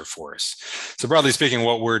dramatically alter forests. So broadly speaking,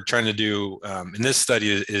 what we're trying to do in this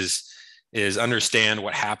study is understand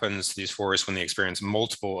what happens to these forests when they experience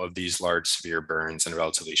multiple of these large severe burns in a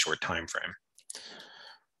relatively short time frame.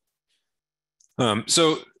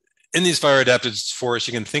 So in these fire adapted forests,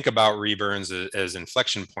 you can think about reburns as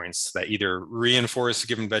inflection points that either reinforce a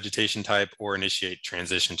given vegetation type or initiate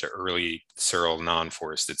transition to early seral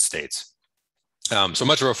non-forested states. So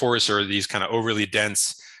much of our forests are these kind of overly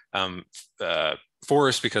dense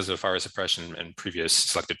forests because of fire suppression and previous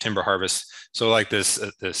selective timber harvest. So like this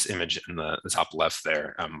image in the top left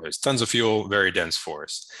there, there's tons of fuel, very dense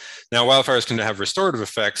forests. Now wildfires can have restorative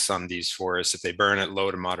effects on these forests if they burn at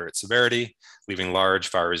low to moderate severity, leaving large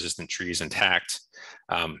fire-resistant trees intact.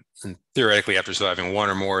 And theoretically, after surviving one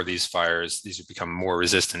or more of these fires, these would become more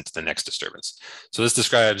resistant to the next disturbance. So this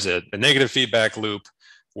describes a negative feedback loop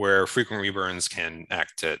where frequent reburns can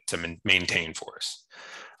act to maintain forests.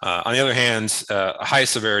 On the other hand, a high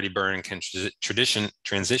severity burn can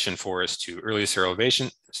transition forests to early seral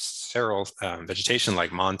vegetation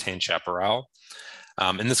like montane chaparral.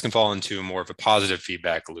 And this can fall into more of a positive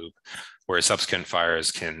feedback loop where subsequent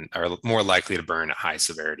fires are more likely to burn at high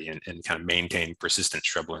severity and kind of maintain persistent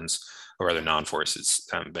shrublands or other non-forested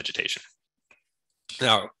vegetation.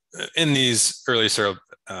 Now, in these early seral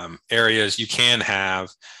areas, you can have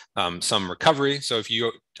some recovery. So if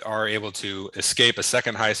you are able to escape a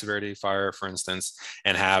second high severity fire, for instance,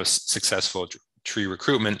 and have successful tree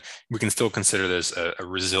recruitment, we can still consider this a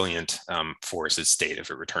resilient forested state if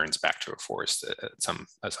it returns back to a forest at some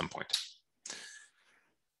point.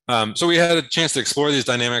 So we had a chance to explore these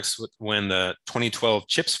dynamics when the 2012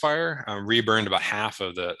 Chips fire reburned about half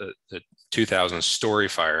of the 2000 Story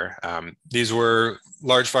fire. These were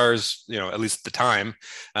large fires, at least at the time.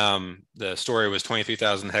 The Story was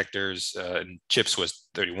 23,000 hectares, and Chips was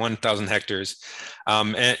 31,000 hectares.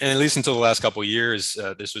 And at least until the last couple of years,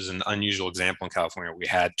 this was an unusual example in California. We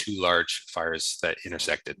had two large fires that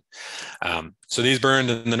intersected. So these burned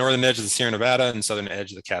in the northern edge of the Sierra Nevada and southern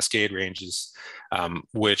edge of the Cascade Ranges,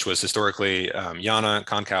 which was historically Yana,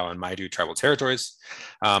 Concow, and Maidu tribal territories.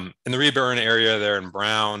 In the reburn area there in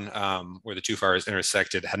brown, where the two fires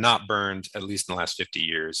intersected, had not burned at least in the last 50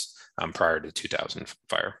 years prior to the 2000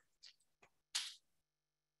 fire.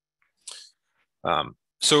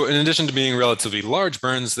 So in addition to being relatively large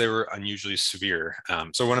burns, they were unusually severe.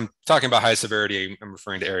 So when I'm talking about high severity, I'm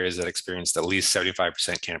referring to areas that experienced at least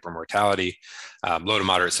 75% camper mortality. Low to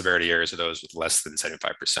moderate severity areas are those with less than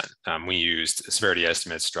 75%. We used severity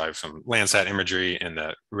estimates derived from Landsat imagery and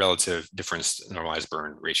the relative difference normalized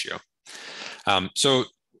burn ratio. So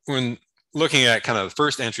when looking at kind of the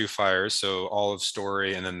first entry fires, so all of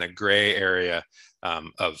Story and then the gray area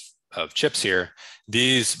of Chips here,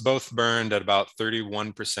 these both burned at about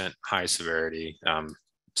 31% high severity,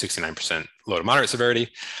 69% low to moderate severity.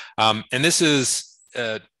 And this is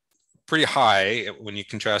pretty high when you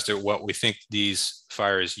contrast it with what we think these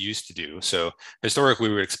fires used to do. So historically,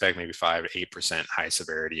 we would expect maybe 5 to 8% high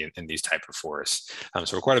severity in these type of forests.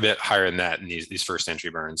 So we're quite a bit higher than that in these first entry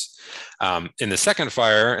burns. In the second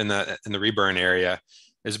fire, in the reburn area,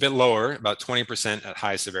 is a bit lower, about 20% at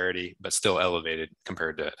high severity, but still elevated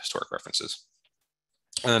compared to historic references.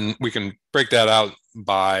 And we can break that out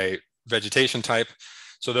by vegetation type.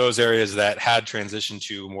 So those areas that had transitioned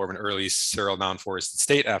to more of an early seral non-forested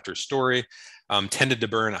state after Story tended to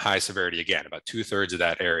burn at high severity again. About 2/3 of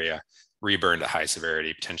that area reburned at high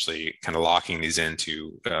severity, potentially kind of locking these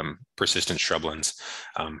into persistent shrublands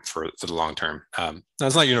for the long term.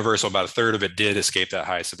 That's not universal. About 1/3 of it did escape that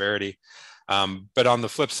high severity. But on the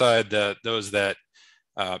flip side, those that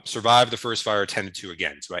survived the first fire tended to,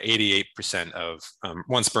 again, so about 88% of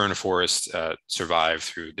once burned forest survived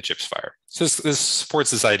through the Chips fire. So this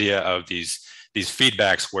supports this idea of these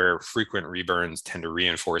feedbacks where frequent reburns tend to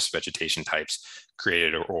reinforce vegetation types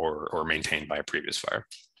created or maintained by a previous fire.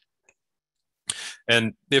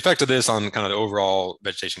 And the effect of this on kind of the overall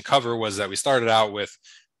vegetation cover was that we started out with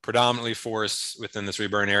predominantly forests within this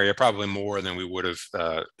reburn area, probably more than we would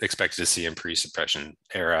have expected to see in pre-suppression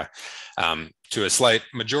era, to a slight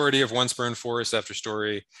majority of once burned forests after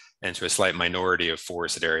Story, and to a slight minority of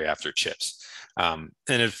forested area after Chips. And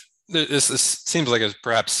if this seems like it's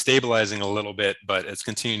perhaps stabilizing a little bit, but it's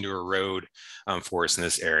continuing to erode forests in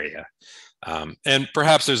this area. And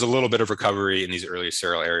perhaps there's a little bit of recovery in these early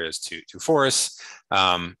seral areas to forests.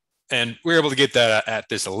 And we're able to get that at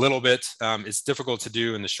this a little bit. It's difficult to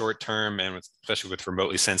do in the short term, and especially with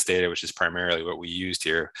remotely sensed data, which is primarily what we used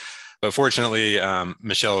here. But fortunately,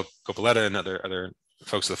 Michelle Copoletta and other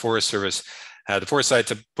folks at the Forest Service had the foresight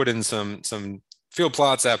to put in some field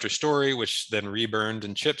plots after Story, which then reburned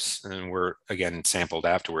in Chips, and were again sampled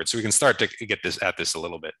afterwards. So we can start to get at this a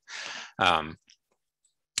little bit. And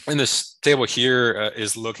this table here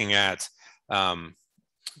is looking at kind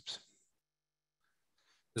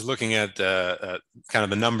of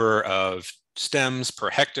the number of stems per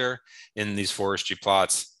hectare in these forestry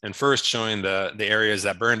plots, and first showing the areas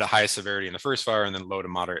that burned to high severity in the first fire and then low to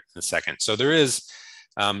moderate in the second. So there is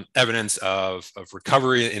evidence of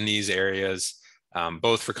recovery in these areas,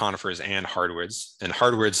 both for conifers and hardwoods. And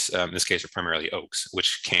hardwoods, in this case, are primarily oaks,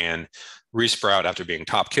 which can resprout after being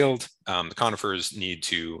top killed. The conifers need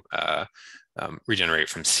to regenerate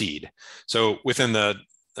from seed. So within the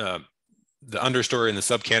understory and the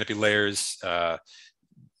subcanopy layers,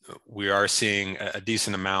 we are seeing a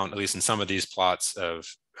decent amount, at least in some of these plots, of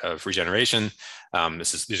regeneration.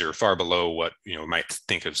 These are far below what we might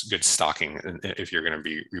think of good stocking if you're going to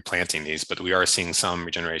be replanting these, but we are seeing some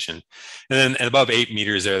regeneration. And then above 8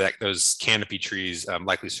 meters there, those canopy trees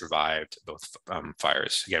likely survived both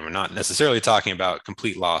fires. Again, we're not necessarily talking about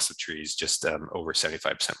complete loss of trees, just over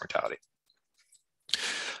 75% mortality.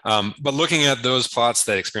 But looking at those plots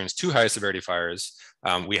that experienced 2 high severity fires,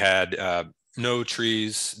 we had no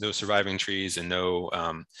trees, no surviving trees, and no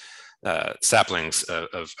saplings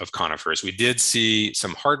of conifers. We did see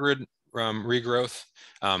some hardwood regrowth,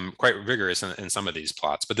 quite vigorous in some of these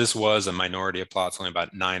plots, but this was a minority of plots. Only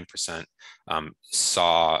about 9%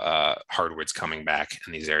 saw hardwoods coming back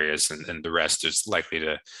in these areas, and the rest is likely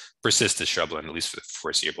to persist as shrubland, at least for the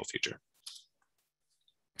foreseeable future.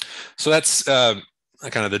 So that's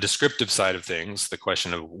kind of the descriptive side of things, the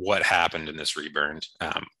question of what happened in this reburn.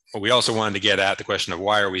 We also wanted to get at the question of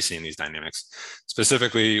why are we seeing these dynamics.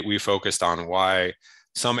 Specifically, we focused on why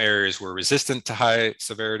some areas were resistant to high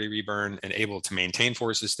severity reburn and able to maintain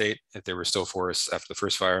forested state if they were still forests after the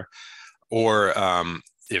first fire, or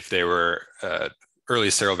if they were early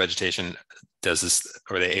seral vegetation,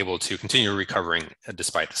 are they able to continue recovering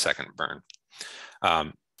despite the second burn?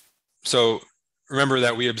 So remember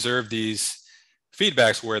that we observed these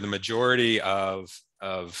feedbacks where the majority of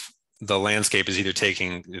the landscape is either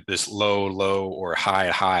taking this low, low or high,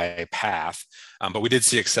 high path, but we did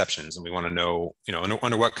see exceptions, and we want to know,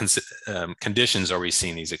 under what conditions are we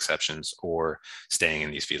seeing these exceptions or staying in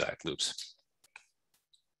these feedback loops.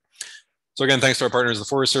 So again, thanks to our partners, the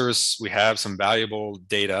Forest Service, we have some valuable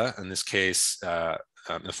data, in this case,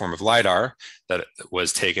 in the form of LiDAR that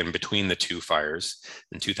was taken between the 2 fires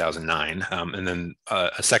in 2009. And then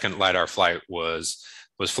a second LiDAR flight was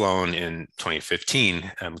flown in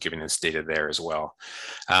 2015, giving us data there as well.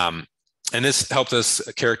 And this helped us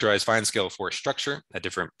characterize fine scale forest structure at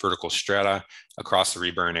different vertical strata across the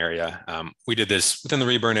reburn area. We did this within the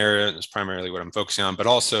reburn area, is primarily what I'm focusing on, but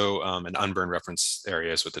also in unburned reference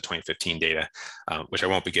areas with the 2015 data, which I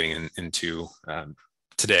won't be getting into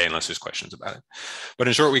today unless there's questions about it. But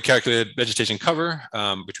in short, we calculated vegetation cover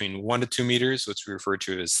between 1 to 2 meters, which we refer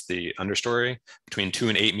to as the understory, between 2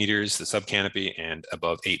 and 8 meters, the subcanopy, and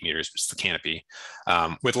above 8 meters, which is the canopy.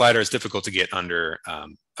 With LiDAR, it's difficult to get under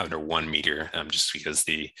 1 meter, just because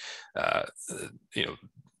the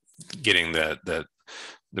getting the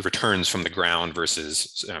returns from the ground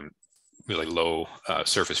versus really low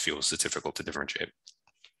surface fuels is difficult to differentiate.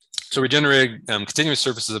 So we generated continuous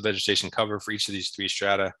surfaces of vegetation cover for each of these 3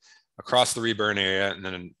 strata across the reburn area, and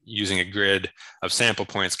then using a grid of sample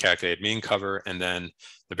points, calculated mean cover, and then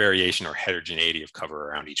the variation or heterogeneity of cover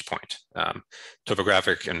around each point.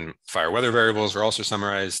 Topographic and fire weather variables were also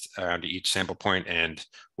summarized around each sample point, and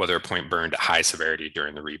whether a point burned at high severity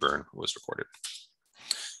during the reburn was recorded.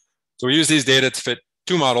 So we use these data to fit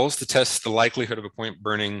 2 models to test the likelihood of a point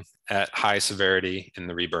burning at high severity in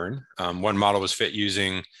the reburn. One model was fit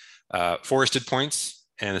using forested points,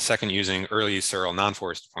 and the second using early seral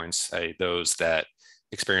non-forested points, those that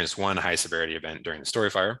experienced 1 high severity event during the story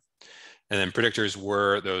fire. And then predictors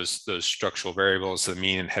were those structural variables, so the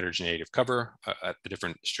mean and heterogeneity of cover at the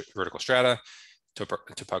different vertical strata,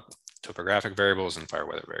 topographic variables, and fire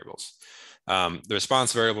weather variables. The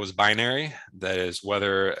response variable was binary, that is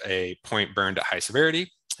whether a point burned at high severity,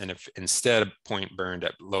 and if instead a point burned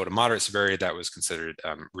at low to moderate severity, that was considered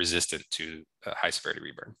resistant to high severity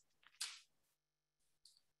reburn.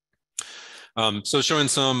 So showing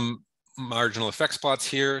some marginal effects plots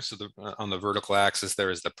here. So on the vertical axis,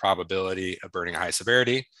 there is the probability of burning high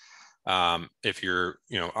severity. If you're,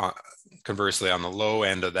 conversely on the low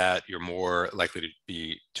end of that, you're more likely to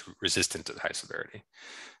be resistant to high severity.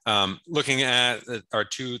 Looking at our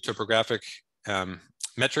 2 topographic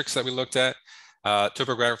metrics that we looked at,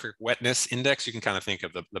 topographic wetness index, you can kind of think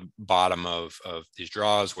of the bottom of these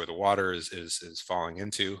draws where the water is falling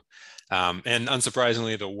into. And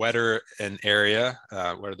unsurprisingly, the wetter an area,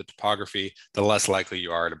 wetter the topography, the less likely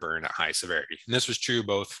you are to burn at high severity. And this was true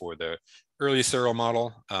both for the early seral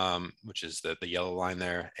model, which is the yellow line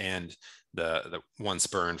there, and the once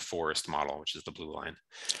burned forest model, which is the blue line.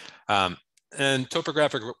 And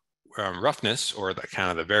topographic roughness, or the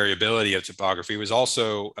kind of the variability of topography, was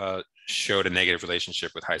also showed a negative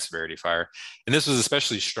relationship with high severity fire. And this was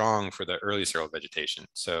especially strong for the early seral vegetation.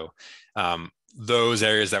 So those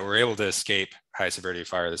areas that were able to escape high severity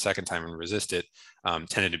fire the second time and resist it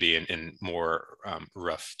tended to be in more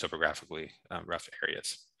topographically rough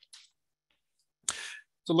areas.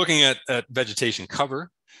 So looking at vegetation cover,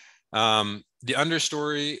 the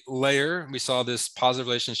understory layer, we saw this positive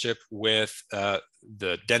relationship with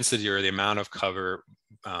the density or the amount of cover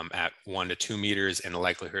at 1 to 2 meters and the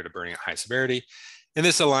likelihood of burning at high severity. And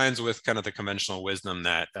this aligns with kind of the conventional wisdom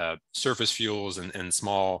that surface fuels and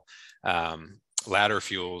small ladder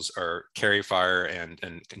fuels carry fire and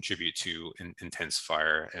contribute to intense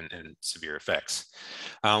fire and severe effects.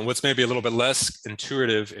 What's maybe a little bit less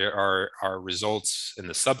intuitive are results in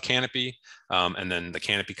the subcanopy and then the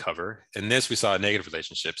canopy cover. In this, we saw a negative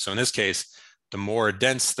relationship. So in this case, the more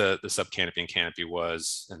dense the subcanopy and canopy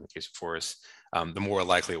was, in the case of forests, the more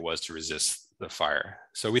likely it was to resist the fire.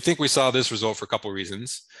 So we think we saw this result for a couple of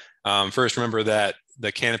reasons. First, remember that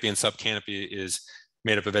the canopy and subcanopy is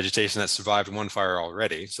made up of vegetation that survived 1 fire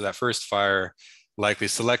already. So that first fire likely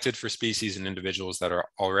selected for species and individuals that are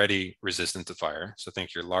already resistant to fire. So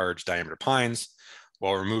think your large diameter pines,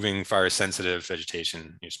 while removing fire sensitive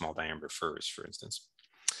vegetation, your small diameter firs, for instance.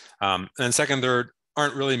 And second, there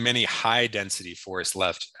aren't really many high density forests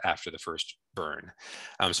left after the first burn.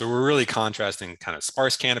 So we're really contrasting kind of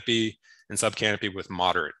sparse canopy and subcanopy with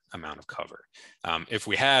moderate amount of cover. If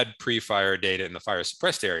we had pre-fire data in the fire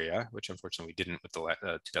suppressed area, which unfortunately we didn't with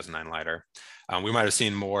the 2009 LiDAR, we might have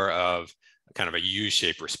seen more of kind of a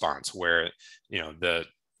U-shaped response where, the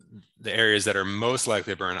areas that are most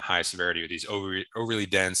likely to burn at high severity are these overly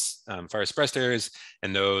dense fire suppressed areas,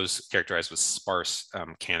 and those characterized with sparse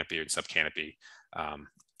canopy or subcanopy,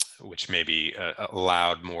 which maybe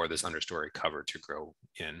allowed more of this understory cover to grow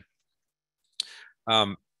in.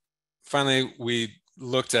 Finally, we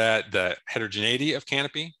looked at the heterogeneity of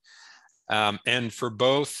canopy, and for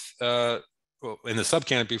both, well, in the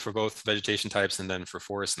subcanopy for both vegetation types and then for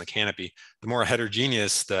forests in the canopy, the more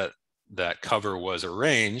heterogeneous that cover was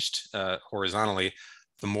arranged horizontally,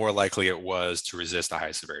 the more likely it was to resist a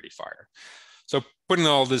high severity fire. So putting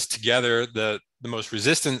all this together, the most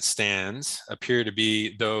resistant stands appear to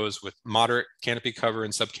be those with moderate canopy cover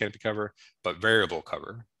and subcanopy cover, but variable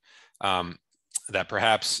cover. that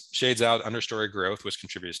perhaps shades out understory growth, which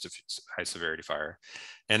contributes to high severity fire,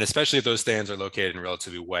 and especially if those stands are located in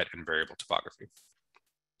relatively wet and variable topography.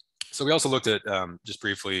 So we also looked at, just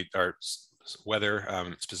briefly, our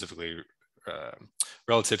weather, specifically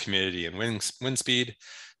relative humidity and wind speed.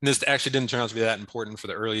 And this actually didn't turn out to be that important for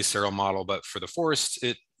the early Searle model, but for the forest,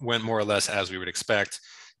 it went more or less as we would expect.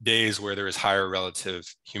 Days where there is higher relative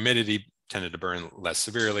humidity tended to burn less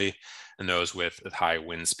severely, and those with high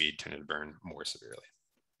wind speed tended to burn more severely.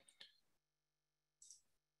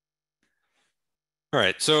 All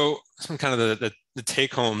right, so some kind of the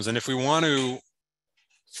take homes. And if we want to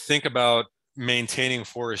think about maintaining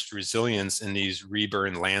forest resilience in these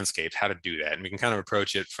reburn landscapes, how to do that. And we can kind of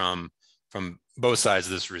approach it from both sides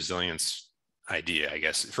of this resilience idea, I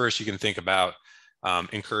guess. First, you can think about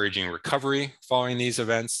encouraging recovery following these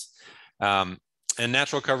events. And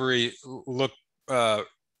natural recovery look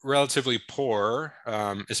relatively poor,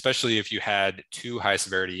 especially if you had two high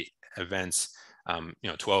severity events,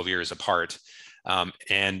 12 years apart.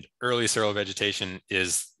 And early Searle vegetation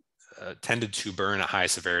is tended to burn at high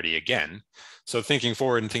severity again. So thinking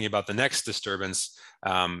forward and thinking about the next disturbance,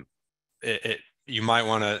 you might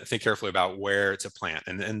want to think carefully about where to plant.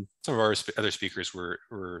 And some of our other speakers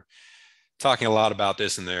were talking a lot about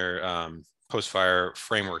this in their post-fire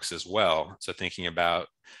frameworks as well. So thinking about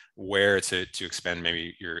where to expend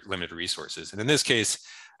maybe your limited resources. And in this case,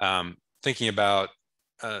 thinking about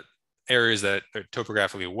areas that are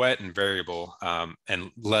topographically wet and variable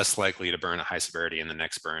and less likely to burn at high severity in the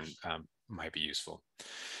next burn might be useful.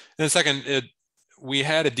 And then second, we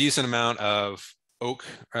had a decent amount of oak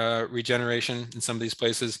regeneration in some of these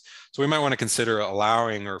places. So we might want to consider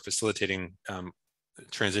allowing or facilitating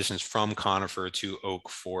transitions from conifer to oak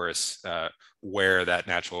forests where that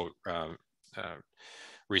natural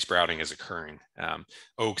resprouting is occurring.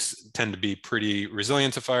 Oaks tend to be pretty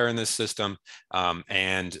resilient to fire in this system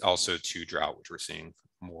and also to drought, which we're seeing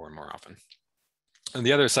more and more often. And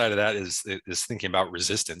the other side of that is thinking about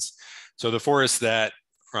resistance. So the forests that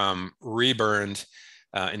reburned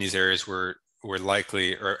in these areas were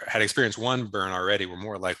likely, or had experienced one burn already, were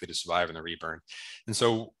more likely to survive in the reburn. And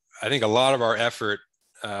so I think a lot of our effort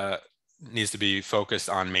needs to be focused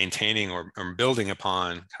on maintaining or building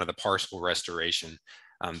upon kind of the partial restoration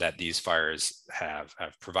that these fires have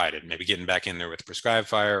provided, maybe getting back in there with prescribed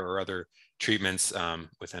fire or other treatments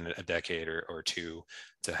within a decade or two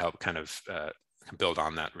to help kind of build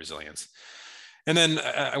on that resilience. And then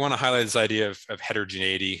I want to highlight this idea of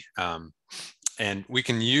heterogeneity. And we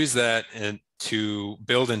can use that to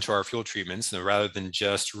build into our fuel treatments, rather than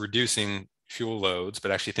just reducing fuel loads,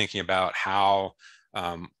 but actually thinking about how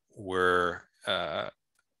we're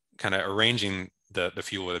kind of arranging the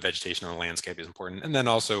fuel or the vegetation on the landscape is important. And then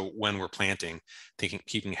also when we're planting,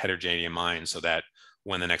 keeping heterogeneity in mind so that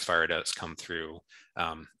when the next fire does come through,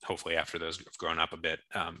 hopefully after those have grown up a bit,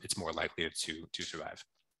 it's more likely to survive.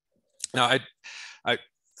 Now, I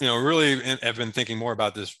really have been thinking more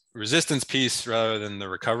about this resistance piece rather than the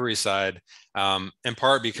recovery side, in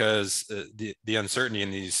part because the uncertainty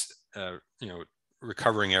in these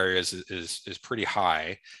recovering areas is pretty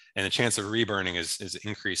high, and the chance of reburning is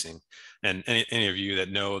increasing. And any of you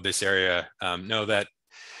that know this area know that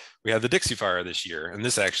we had the Dixie fire this year, and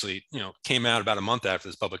this actually came out about a month after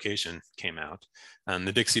this publication came out. And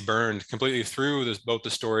the Dixie burned completely through both the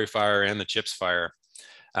Story fire and the Chips fire.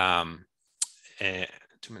 And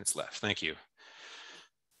 2 minutes left. Thank you.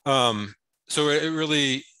 So it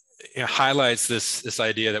really highlights this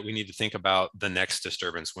idea that we need to think about the next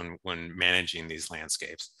disturbance when managing these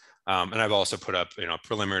landscapes. And I've also put up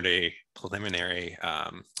preliminary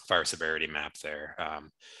fire severity map there.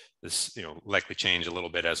 This likely change a little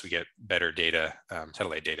bit as we get better data,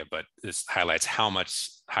 satellite data, but this highlights how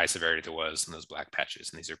much high severity there was in those black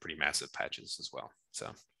patches, and these are pretty massive patches as well.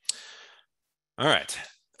 So, all right.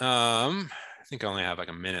 I think I only have like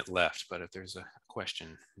a minute left, but if there's a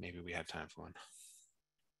question, maybe we have time for one.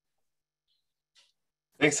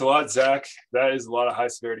 Thanks a lot, Zach. That is a lot of high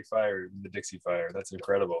severity fire in the Dixie fire. That's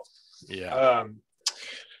incredible. Yeah.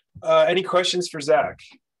 Any questions for Zach?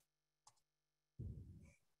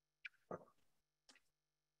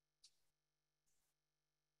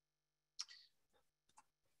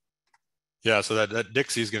 Yeah, so that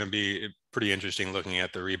Dixie is going to be pretty interesting looking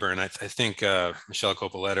at the reburn. I think Michelle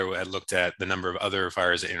Coppoletto had looked at the number of other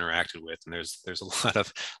fires it interacted with, and there's a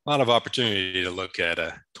lot of opportunity to look at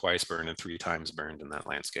twice burned and 3 times burned in that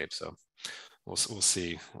landscape. So we'll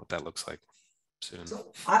see what that looks like soon.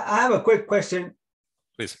 So I have a quick question.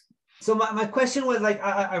 Please. So my question was, like,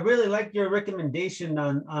 I really like your recommendation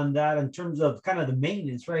on that in terms of kind of the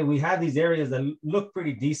maintenance, right? We have these areas that look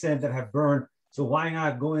pretty decent that have burned So why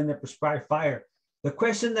not go in there, prescribe fire? The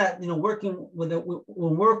question that, working with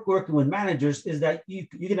when we're working with managers is that you're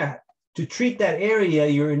gonna to treat that area,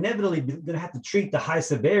 you're inevitably gonna have to treat the high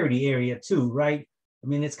severity area too, right? I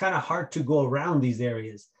mean, it's kind of hard to go around these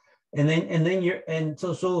areas,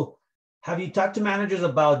 so have you talked to managers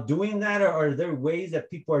about doing that, or are there ways that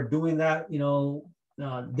people are doing that?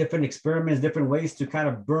 Different experiments, different ways to kind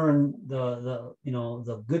of burn the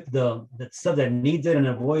stuff that needs it and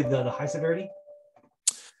avoid the high severity.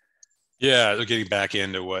 Yeah, they're getting back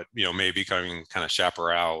into what may be becoming kind of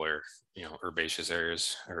chaparral or herbaceous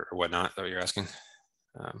areas or whatnot that you're asking.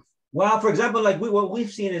 Well, for example, like what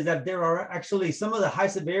we've seen is that there are actually some of the high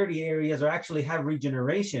severity areas are actually have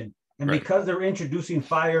regeneration, and right. Because they're introducing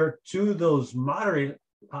fire to those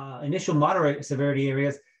initial moderate severity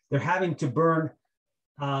areas, they're having to burn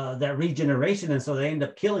that regeneration, and so they end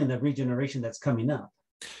up killing the regeneration that's coming up.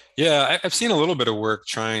 Yeah, I've seen a little bit of work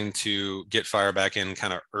trying to get fire back in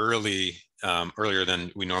kind of earlier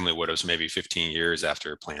than we normally would have, so maybe 15 years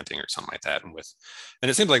after planting or something like that. And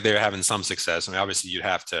it seems like they're having some success. I mean, obviously you'd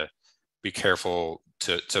have to be careful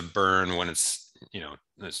to burn when it's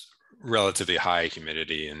there's relatively high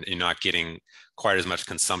humidity and you're not getting quite as much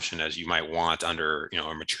consumption as you might want under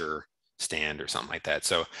a mature stand or something like that.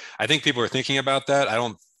 So I think people are thinking about that. I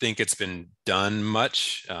don't think it's been done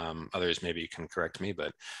much. Others maybe can correct me,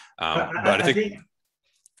 but I think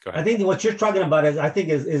go ahead. I think what you're talking about is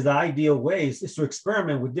the ideal way is to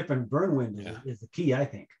experiment with different burn windows is the key, I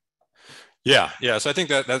think. Yeah. So I think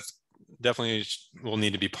that's definitely will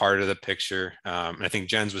need to be part of the picture. And I think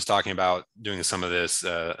Jens was talking about doing some of this.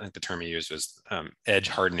 I think the term he used was edge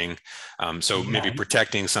hardening. So maybe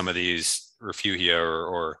protecting some of these refugia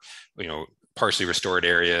or partially restored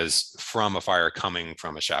areas from a fire coming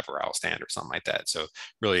from a chaparral stand or something like that. So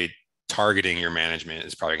really targeting your management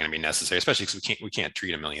is probably going to be necessary, especially because we can't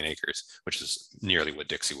treat 1 million acres, which is nearly what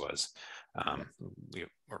Dixie was.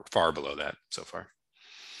 We're far below that so far.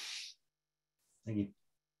 Thank you.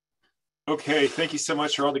 Okay, thank you so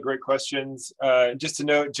much for all the great questions. Just to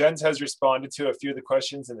note, Jens has responded to a few of the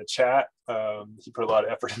questions in the chat. He put a lot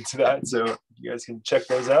of effort into that, so you guys can check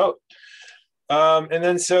those out. And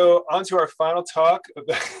then so on to our final talk.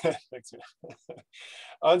 Thanks, man.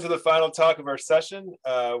 On to the final talk of our session.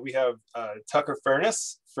 We have Tucker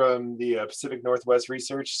Furniss from the Pacific Northwest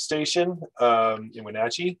Research Station in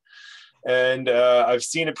Wenatchee. And I've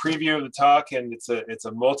seen a preview of the talk, and it's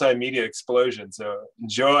a multimedia explosion. So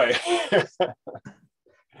enjoy.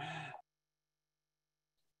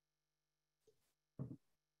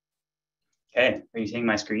 Okay, are you seeing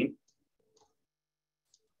my screen?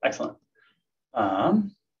 Excellent.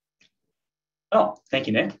 Thank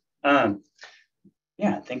you, Nick.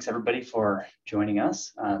 Yeah, thanks everybody for joining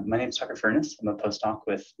us. My name is Tucker Furniss. I'm a postdoc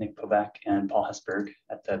with Nick Povak and Paul Hesberg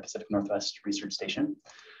at the Pacific Northwest Research Station.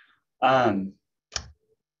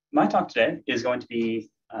 My talk today is going to be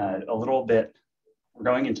a little bit, we're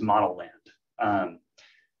going into model land.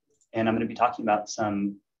 And I'm going to be talking about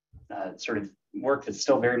some sort of work that's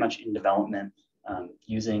still very much in development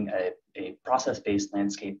using a process-based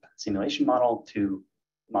landscape simulation model to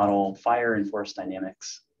model fire and forest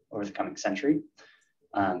dynamics over the coming century.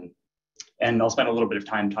 And I'll spend a little bit of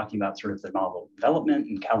time talking about sort of the model development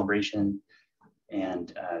and calibration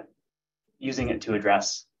and using it to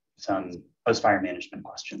address some post-fire management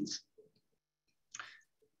questions.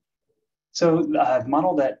 So the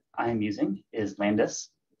model that I'm using is Landis,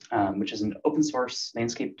 which is an open source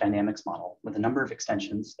landscape dynamics model with a number of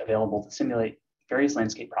extensions available to simulate various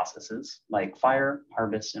landscape processes like fire,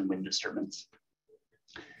 harvest, and wind disturbance.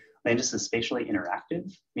 Landis is spatially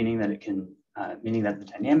interactive, meaning that the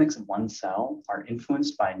dynamics of one cell are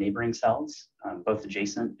influenced by neighboring cells, both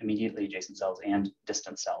immediately adjacent cells and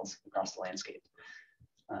distant cells across the landscape.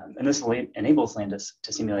 And this enables Landis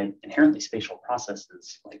to simulate inherently spatial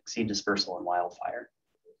processes like seed dispersal and wildfire.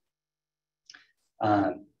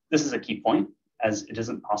 This is a key point, as it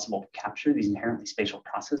isn't possible to capture these inherently spatial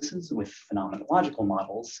processes with phenomenological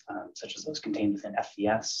models, such as those contained within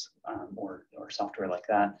FVS or software like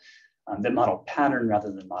that, that model pattern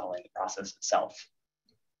rather than modeling the process itself.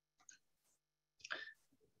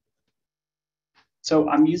 So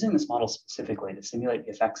I'm using this model specifically to simulate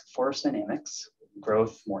the effects of forest dynamics,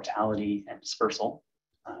 growth, mortality, and dispersal,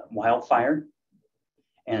 wildfire,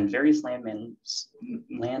 and various land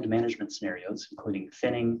management scenarios, including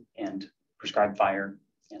thinning and prescribed fire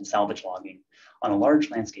and salvage logging on a large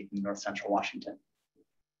landscape in north central Washington.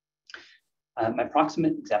 My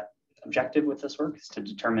proximate objective with this work is to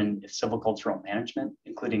determine if silvicultural management,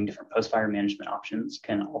 including different post-fire management options,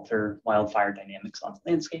 can alter wildfire dynamics on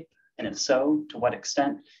the landscape And if so, to what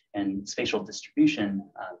extent and spatial distribution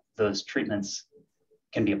those treatments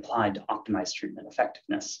can be applied to optimize treatment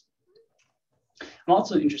effectiveness. I'm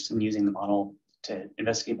also interested in using the model to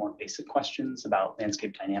investigate more basic questions about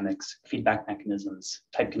landscape dynamics, feedback mechanisms,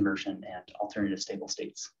 type conversion, and alternative stable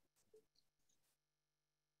states.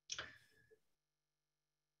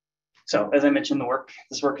 So as I mentioned,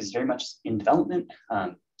 this work is very much in development.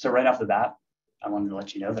 So right off the bat, I wanted to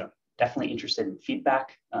let you know that I'm definitely interested in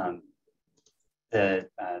feedback.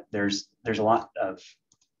 There's a lot of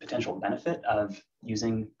potential benefit of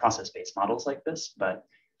using process-based models like this, but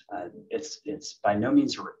it's by no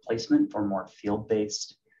means a replacement for more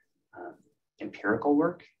field-based empirical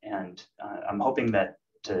work. And I'm hoping that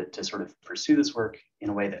to sort of pursue this work in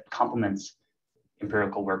a way that complements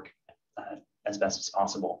empirical work as best as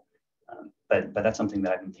possible. But that's something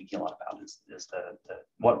that I've been thinking a lot about is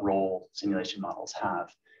what role simulation models have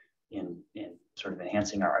in sort of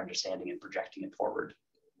enhancing our understanding and projecting it forward.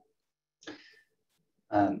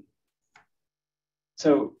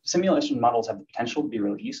 So simulation models have the potential to be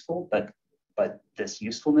really useful, but this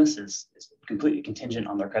usefulness is completely contingent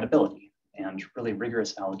on their credibility, and really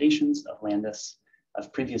rigorous validations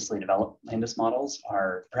of previously developed Landis models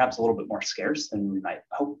are perhaps a little bit more scarce than we might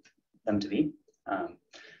hope them to be.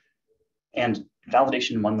 And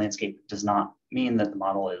validation in one landscape does not mean that the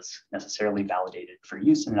model is necessarily validated for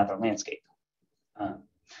use in another landscape.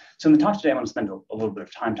 So in the talk today, I want to spend a little bit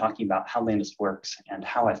of time talking about how Landis works and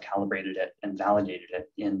how I've calibrated it and validated it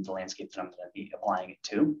in the landscape that I'm going to be applying it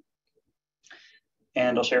to.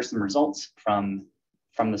 And I'll share some results from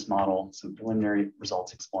this model, some preliminary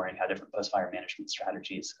results exploring how different post-fire management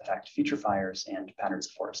strategies affect future fires and patterns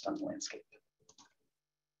of forest on the landscape.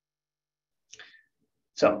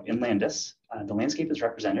 So in Landis, the landscape is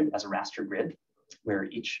represented as a raster grid where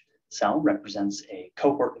each cell represents a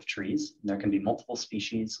cohort of trees. There can be multiple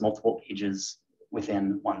species, multiple ages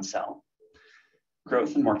within one cell.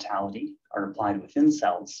 Growth and mortality are applied within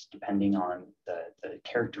cells depending on the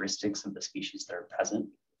characteristics of the species that are present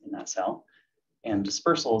in that cell. And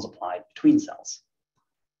dispersal is applied between cells.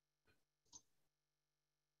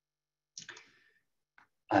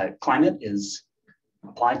 Climate is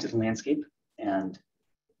applied to the landscape, and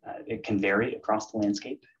it can vary across the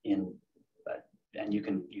landscape and you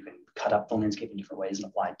can cut up the landscape in different ways and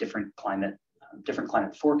apply different climate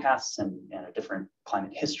forecasts and different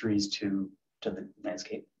climate histories to the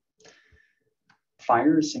landscape.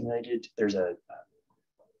 Fire is simulated. There's a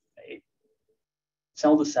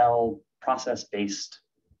cell-to-cell process-based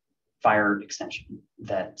fire extension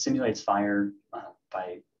that simulates fire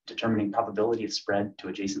by determining probability of spread to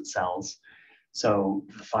adjacent cells. So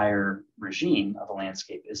the fire regime of a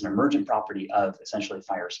landscape is an emergent property of essentially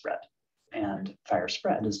fire spread. And fire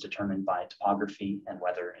spread is determined by topography and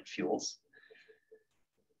weather and fuels.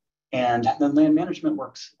 And the land management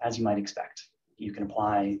works as you might expect. You can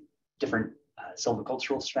apply different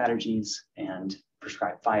silvicultural strategies and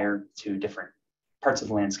prescribe fire to different parts of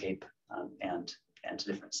the landscape and to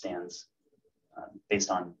different stands based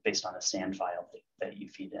on a stand file that you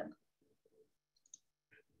feed in.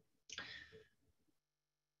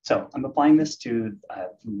 So I'm applying this to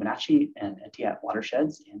Wenatchee and Etiat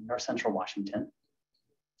watersheds in north central Washington.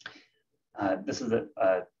 This is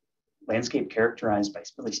a landscape characterized by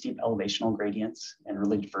really steep elevational gradients and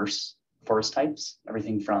really diverse forest types,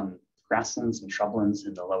 everything from grasslands and shrublands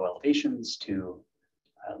in the low elevations to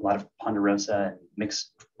a lot of ponderosa and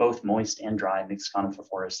mixed, both moist and dry mixed conifer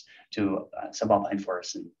forests to subalpine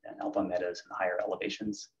forests and alpine meadows in the higher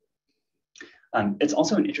elevations. It's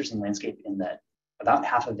also an interesting landscape in that about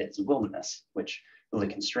half of it is wilderness, which really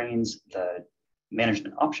constrains the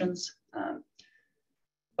management options.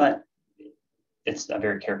 But it's a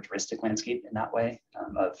very characteristic landscape in that way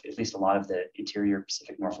of at least a lot of the interior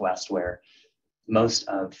Pacific Northwest, where most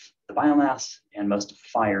of the biomass and most of the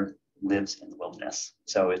fire lives in the wilderness.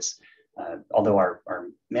 So it's, although our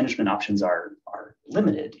management options are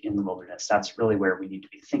limited in the wilderness, that's really where we need to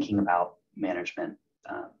be thinking about management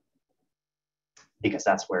because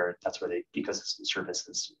that's where the ecosystem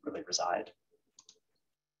services really reside.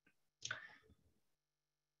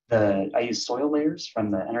 I use soil layers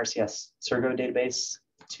from the NRCS Surgo database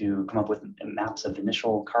to come up with maps of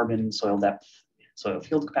initial carbon, soil depth, soil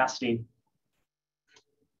field capacity.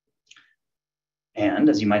 And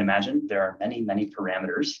as you might imagine, there are many, many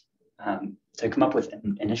parameters. To come up with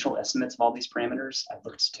initial estimates of all these parameters, I've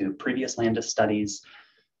looked to previous Landis studies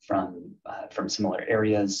from similar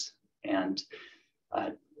areas. And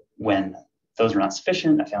when those were not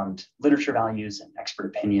sufficient, I found literature values and expert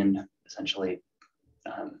opinion, essentially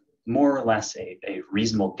more or less a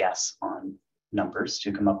reasonable guess on numbers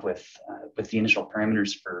to come up with the initial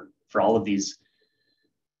parameters for all of these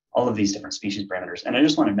different species parameters. And I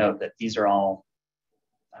just want to note that these are all,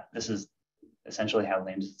 this is essentially how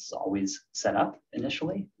land is always set up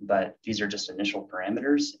initially, but these are just initial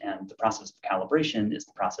parameters, and the process of calibration is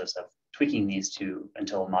the process of tweaking these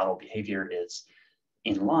until model behavior is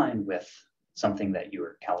in line with something that you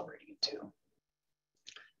are calibrating it to.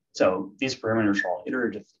 So these parameters are all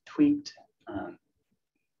iteratively tweaked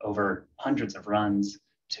over hundreds of runs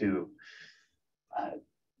to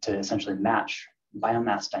essentially match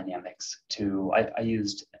biomass dynamics to, I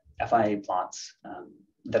used FIA plots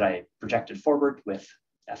that I projected forward with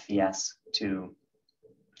FVS to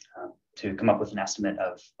come up with an estimate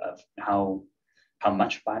of how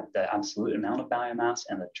much the absolute amount of biomass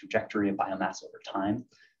and the trajectory of biomass over time.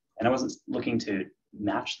 And I wasn't looking to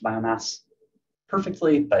match the biomass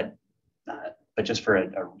perfectly, but just for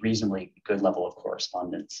a reasonably good level of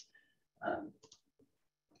correspondence.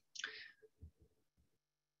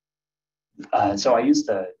 So I used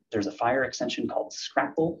there's a fire extension called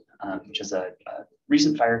Scrapple, which is a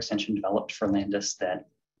recent fire extension developed for Landis that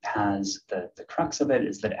has, the crux of it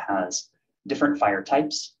is that it has different fire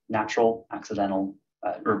types, natural, accidental,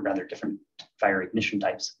 or rather different fire ignition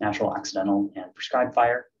types, natural, accidental, and prescribed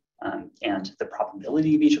fire. And the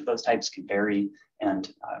probability of each of those types can vary,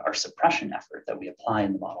 and our suppression effort that we apply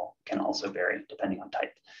in the model can also vary depending on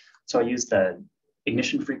type. So I used the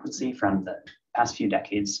ignition frequency from the past few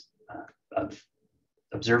decades of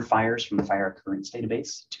observed fires from the fire occurrence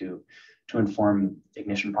database to inform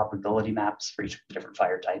ignition probability maps for each of the different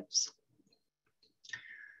fire types.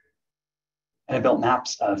 And I built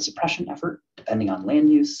maps of suppression effort depending on land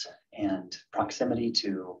use and proximity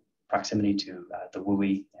to the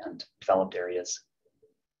WUI and developed areas.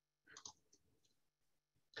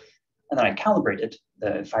 And then I calibrated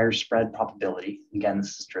the fire spread probability. Again,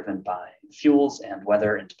 this is driven by fuels and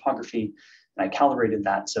weather and topography. And I calibrated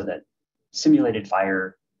that so that simulated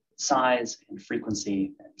fire size and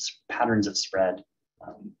frequency and patterns of spread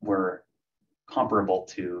were comparable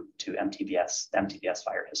to MTBS, the MTBS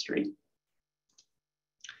fire history.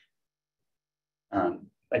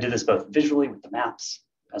 I did this both visually with the maps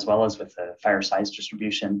as well as with the fire size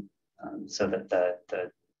distribution, so that the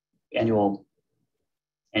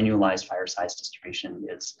annualized fire size distribution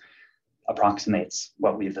approximates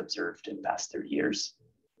what we've observed in the past 30 years.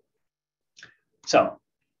 So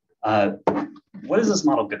what is this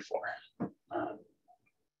model good for?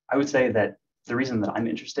 I would say that the reason that I'm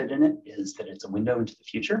interested in it is that it's a window into the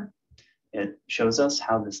future. It shows us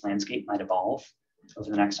how this landscape might evolve over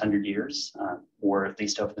the next 100 years, or at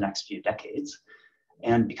least over the next few decades.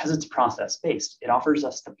 And because it's process-based, it offers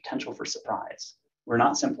us the potential for surprise. We're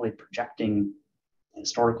not simply projecting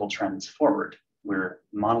historical trends forward, we're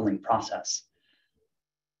modeling process.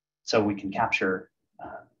 So we can capture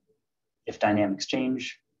if dynamics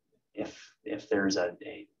change, if there's a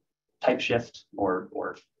type shift,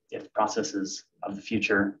 or if processes of the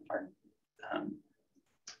future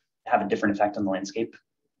have a different effect on the landscape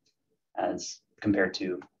as compared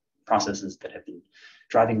to processes that have been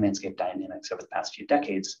driving landscape dynamics over the past few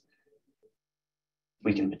decades,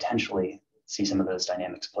 we can potentially see some of those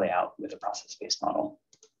dynamics play out with a process-based model.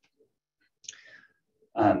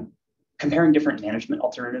 Comparing different management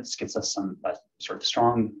alternatives gives us some sort of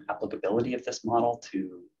strong applicability of this model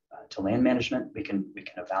to land management. We can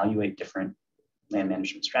evaluate different land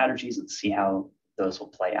management strategies and see how those will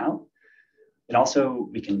play out. And also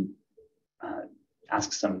we can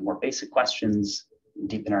ask some more basic questions,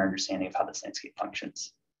 deepen our understanding of how this landscape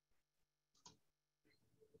functions.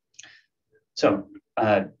 So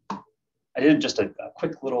I did just a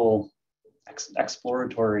quick little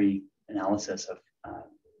exploratory analysis of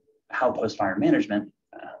how post-fire management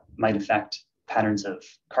might affect patterns of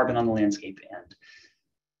carbon on the landscape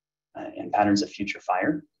and patterns of future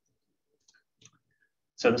fire.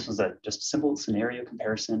 So this was just a simple scenario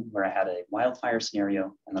comparison where I had a wildfire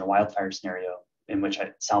scenario and then a wildfire scenario in which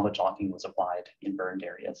salvage logging was applied in burned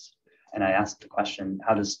areas. And I asked the question,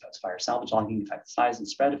 how does post-fire salvage logging affect the size and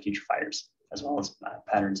spread of future fires, as well as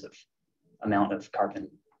patterns of amount of carbon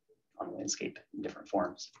on the landscape in different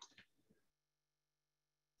forms?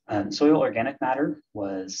 Soil organic matter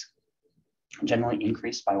was generally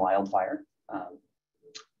increased by wildfire,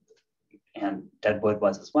 and deadwood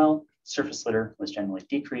was as well. Surface litter was generally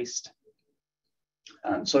decreased.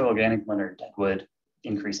 Soil organic matter, deadwood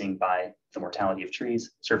increasing by the mortality of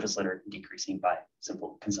trees, surface litter decreasing by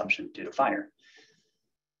simple consumption due to fire.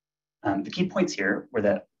 The key points here were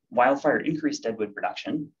that wildfire increased deadwood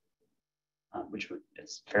production, which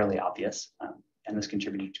is fairly obvious, and this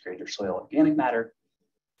contributed to greater soil organic matter.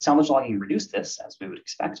 Salvage logging reduced this, as we would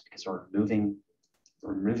expect, because we're removing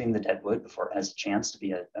the dead wood before it has a chance to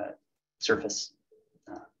be a surface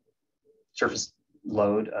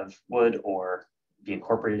load of wood or be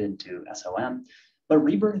incorporated into SOM. But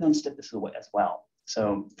reburn events did this as well.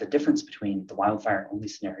 So the difference between the wildfire only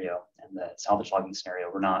scenario and the salvage logging scenario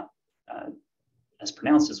were not as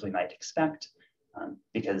pronounced as we might expect,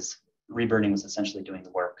 because reburning was essentially doing the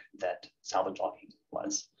work that salvage logging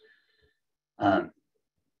was.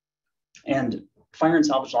 And fire and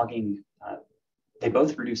salvage logging, they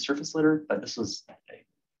both reduced surface litter, but this was an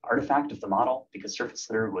artifact of the model because surface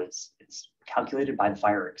litter it's calculated by the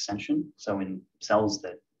fire extension. So in cells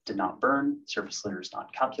that did not burn, surface litter is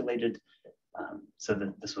not calculated. So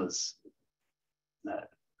that this was,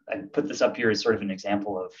 I put this up here as sort of an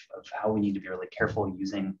example of how we need to be really careful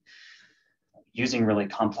using really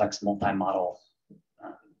complex multi-model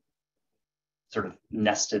sort of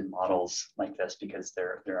nested models like this, because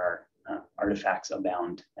there are artifacts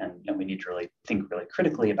abound, and we need to really think really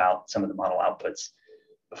critically about some of the model outputs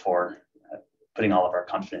before putting all of our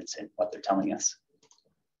confidence in what they're telling us.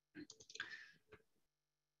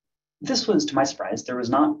 This was, to my surprise, there was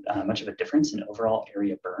not much of a difference in overall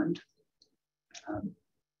area burned.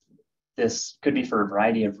 This could be for a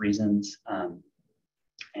variety of reasons,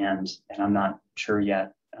 and I'm not sure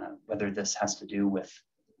yet whether this has to do with,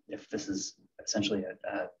 if this is essentially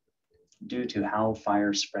due to how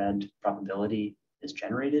fire spread probability is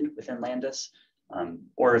generated within Landis,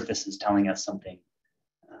 or if this is telling us something.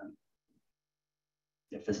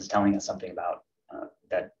 If this is telling us something about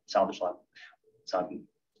that salvage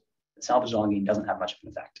logging doesn't have much of an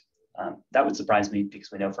effect. That would surprise me,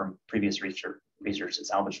 because we know from previous research that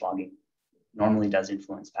salvage logging normally does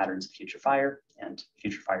influence patterns of future fire and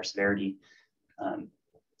future fire severity.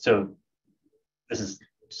 So this is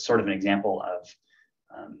sort of an example of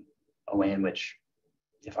a way in which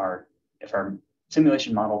if our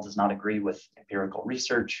simulation model does not agree with empirical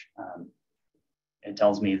research, it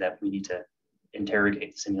tells me that we need to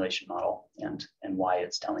interrogate the simulation model and why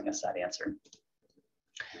it's telling us that answer.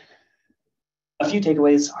 A few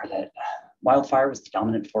takeaways are that wildfire was the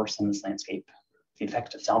dominant force in this landscape. The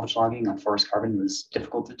effect of salvage logging on forest carbon was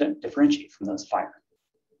difficult to differentiate from those of fire.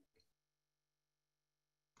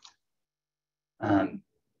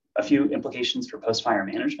 A few implications for post-fire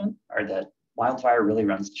management are that wildfire really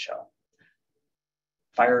runs the show.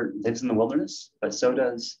 Fire lives in the wilderness, but so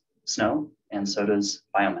does snow, and so does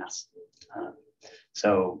biomass.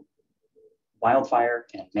 So wildfire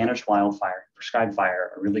and managed wildfire, prescribed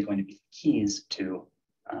fire, are really going to be the keys to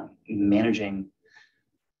managing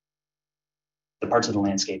the parts of the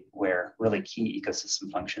landscape where really key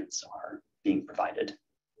ecosystem functions are being provided.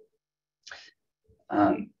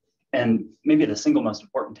 And maybe the single most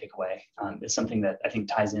important takeaway is something that I think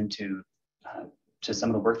ties into to some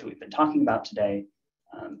of the work that we've been talking about today,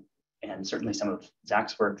 and certainly some of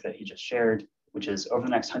Zach's work that he just shared, which is over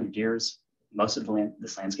the next 100 years, most of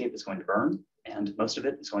this landscape is going to burn, and most of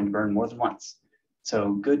it is going to burn more than once.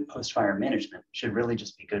 So good post-fire management should really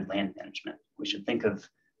just be good land management. We should think of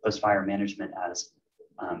post-fire management as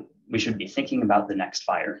we should be thinking about the next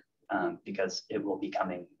fire, because it will be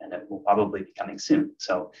coming, and it will probably be coming soon.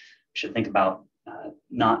 So we should think about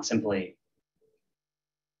not simply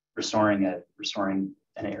restoring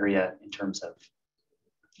an area in terms of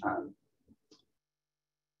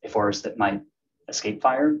a forest that might escape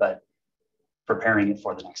fire, but preparing it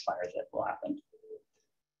for the next fire that will happen.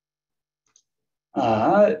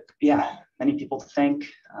 Yeah, many people to thank.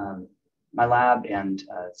 My lab and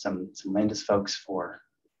some Landis folks for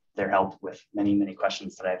their help with many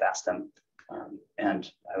questions that I've asked them.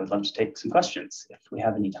 And I would love to take some questions if we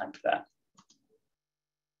have any time for that.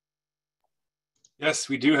 Yes,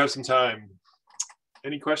 we do have some time.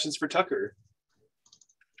 Any questions for Tucker?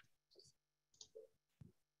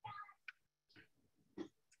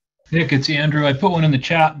 Nick, it's Andrew. I put one in the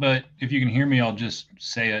chat, but if you can hear me, I'll just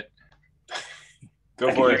say it.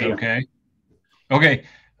 Go for it. Okay. Okay.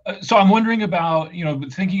 So I'm wondering about,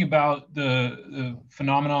 thinking about the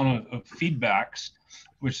phenomenon of feedbacks,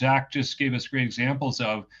 which Zach just gave us great examples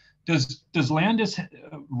of. Does Landis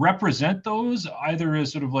represent those either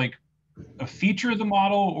as sort of like a feature of the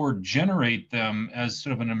model or generate them as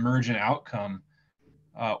sort of an emergent outcome,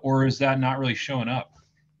 or is that not really showing up?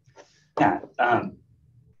 Yeah,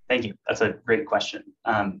 thank you. That's a great question.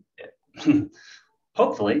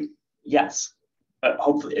 Hopefully, yes.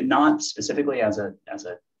 Hopefully not specifically as a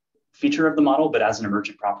feature of the model, but as an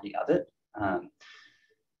emergent property of it.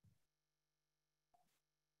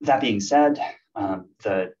 That being said, I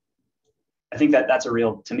think that's a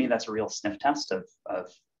real sniff test of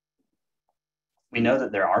we know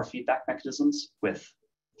that there are feedback mechanisms with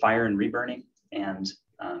fire and reburning. And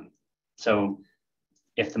so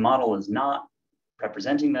if the model is not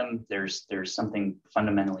representing them, there's something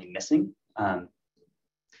fundamentally missing. And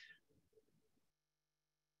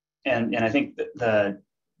I think that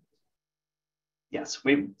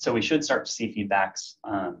so we should start to see feedbacks.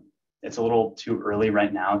 It's a little too early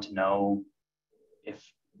right now to know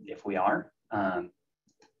if we are.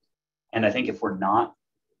 And I think if we're not,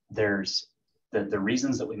 there's the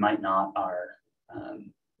reasons that we might not are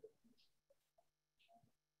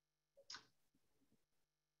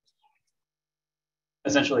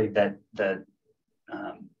essentially that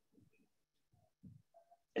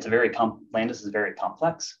it's a Landis is very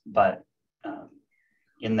complex, but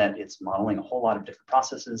in that it's modeling a whole lot of different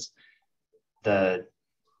processes. The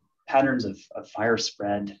patterns of fire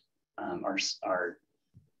spread are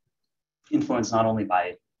influenced not only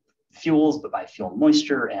by fuels, but by fuel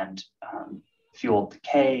moisture and fuel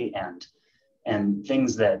decay and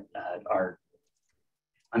things that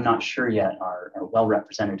I'm not sure yet are well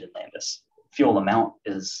represented in Landis. Fuel amount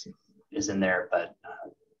is in there, but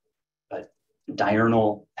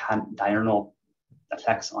diurnal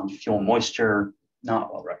effects on fuel moisture,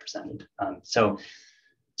 not well represented. So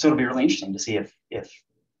it'll be really interesting to see if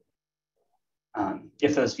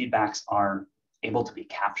those feedbacks are able to be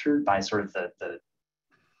captured by sort of the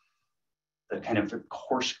kind of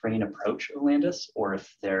coarse grain approach of Landis, or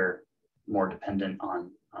if they're more dependent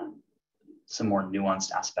on some more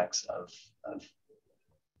nuanced aspects of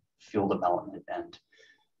fuel development and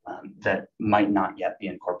that might not yet be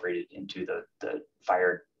incorporated into the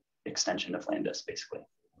fire extension of Landis, basically.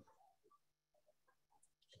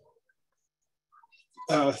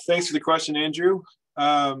 Thanks for the question, Andrew.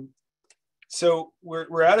 So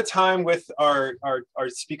we're out of time with our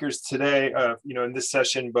speakers today, in this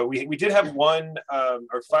session, but we did have one,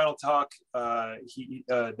 our final talk,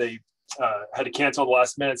 they had to cancel at the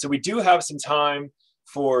last minute. So we do have some time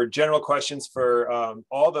for general questions for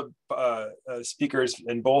all the speakers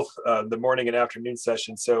in both the morning and afternoon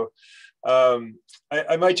session. So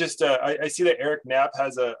I might just, I see that Eric Knapp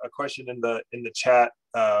has a question in the chat.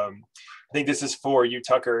 I think this is for you,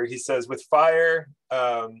 Tucker. He says, with fire,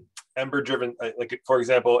 ember-driven, like for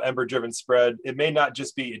example, ember-driven spread, it may not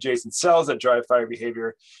just be adjacent cells that drive fire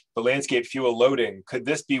behavior, but landscape fuel loading. Could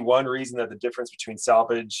this be one reason that the difference between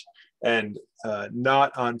salvage and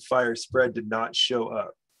not on fire spread did not show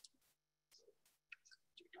up?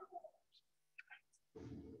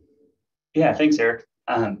 Yeah, thanks, Eric.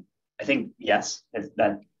 I think yes,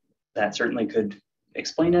 that certainly could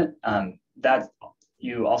explain it. That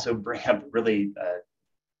you also bring up really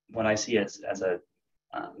what I see as an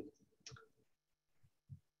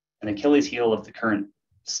Achilles heel of the current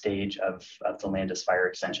stage of the Landis fire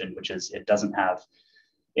extension, which is it doesn't have,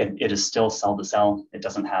 it is still cell to cell. It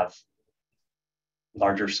doesn't have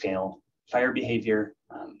larger scale fire behavior,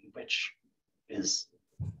 which is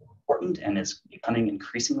important and is becoming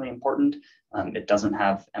increasingly important. It doesn't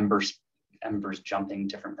have embers jumping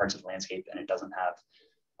different parts of the landscape, and it doesn't have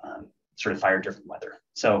sort of fire driven weather.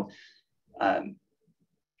 So I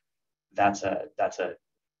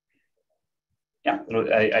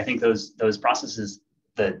think those processes,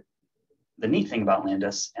 the neat thing about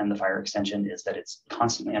Landis and the fire extension is that it's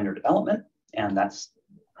constantly under development, and that's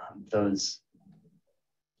those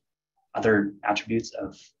other attributes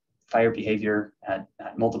of fire behavior at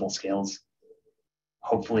multiple scales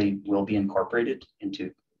hopefully will be incorporated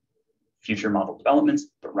into future model developments,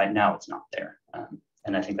 but right now it's not there.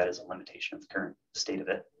 And I think that is a limitation of the current state of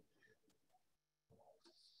it.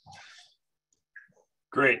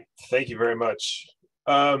 Great, thank you very much.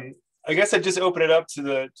 I guess I just open it up to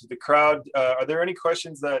the crowd. Are there any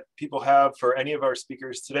questions that people have for any of our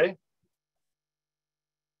speakers today?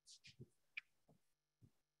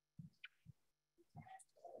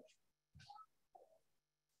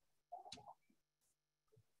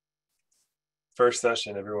 First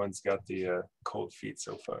session, everyone's got the cold feet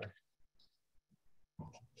so far.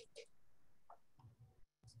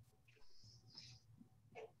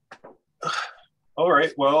 All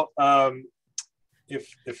right, well,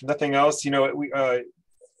 if nothing else,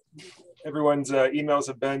 everyone's emails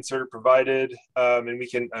have been sort of provided, and we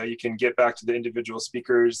can you can get back to the individual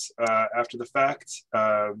speakers after the fact.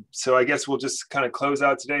 So I guess we'll just kind of close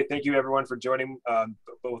out today. Thank you everyone for joining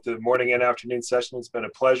both the morning and afternoon session. It's been a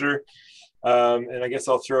pleasure. And I guess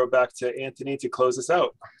I'll throw it back to Anthony to close us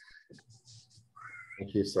out.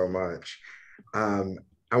 Thank you so much.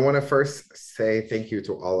 I want to first say thank you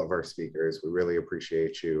to all of our speakers. We really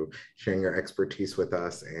appreciate you sharing your expertise with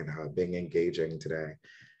us and being engaging today.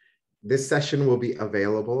 This session will be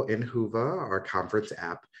available in Whova, our conference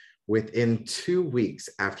app, within 2 weeks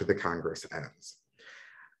after the Congress ends.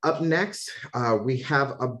 Up next, you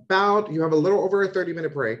have a little over a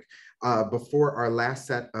 30-minute break before our last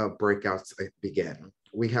set of breakouts begin.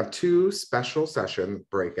 We have two special session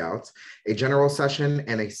breakouts, a general session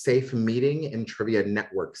and a safe meeting and trivia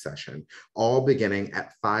network session, all beginning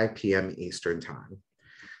at 5 p.m. Eastern Time.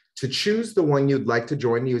 To choose the one you'd like to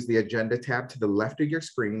join, use the agenda tab to the left of your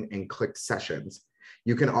screen and click sessions.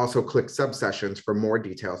 You can also click subsessions for more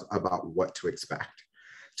details about what to expect.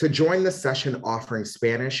 To join the session offering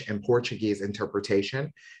Spanish and Portuguese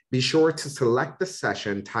interpretation, be sure to select the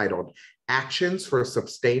session titled Actions for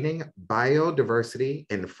Sustaining Biodiversity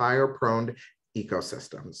in Fire-Prone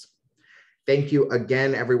Ecosystems. Thank you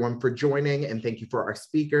again, everyone, for joining, and thank you for our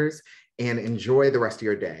speakers, and enjoy the rest of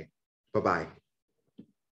your day. Bye-bye.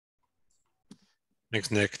 Thanks,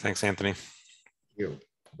 Nick. Thanks, Anthony. Thank you.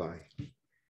 Bye.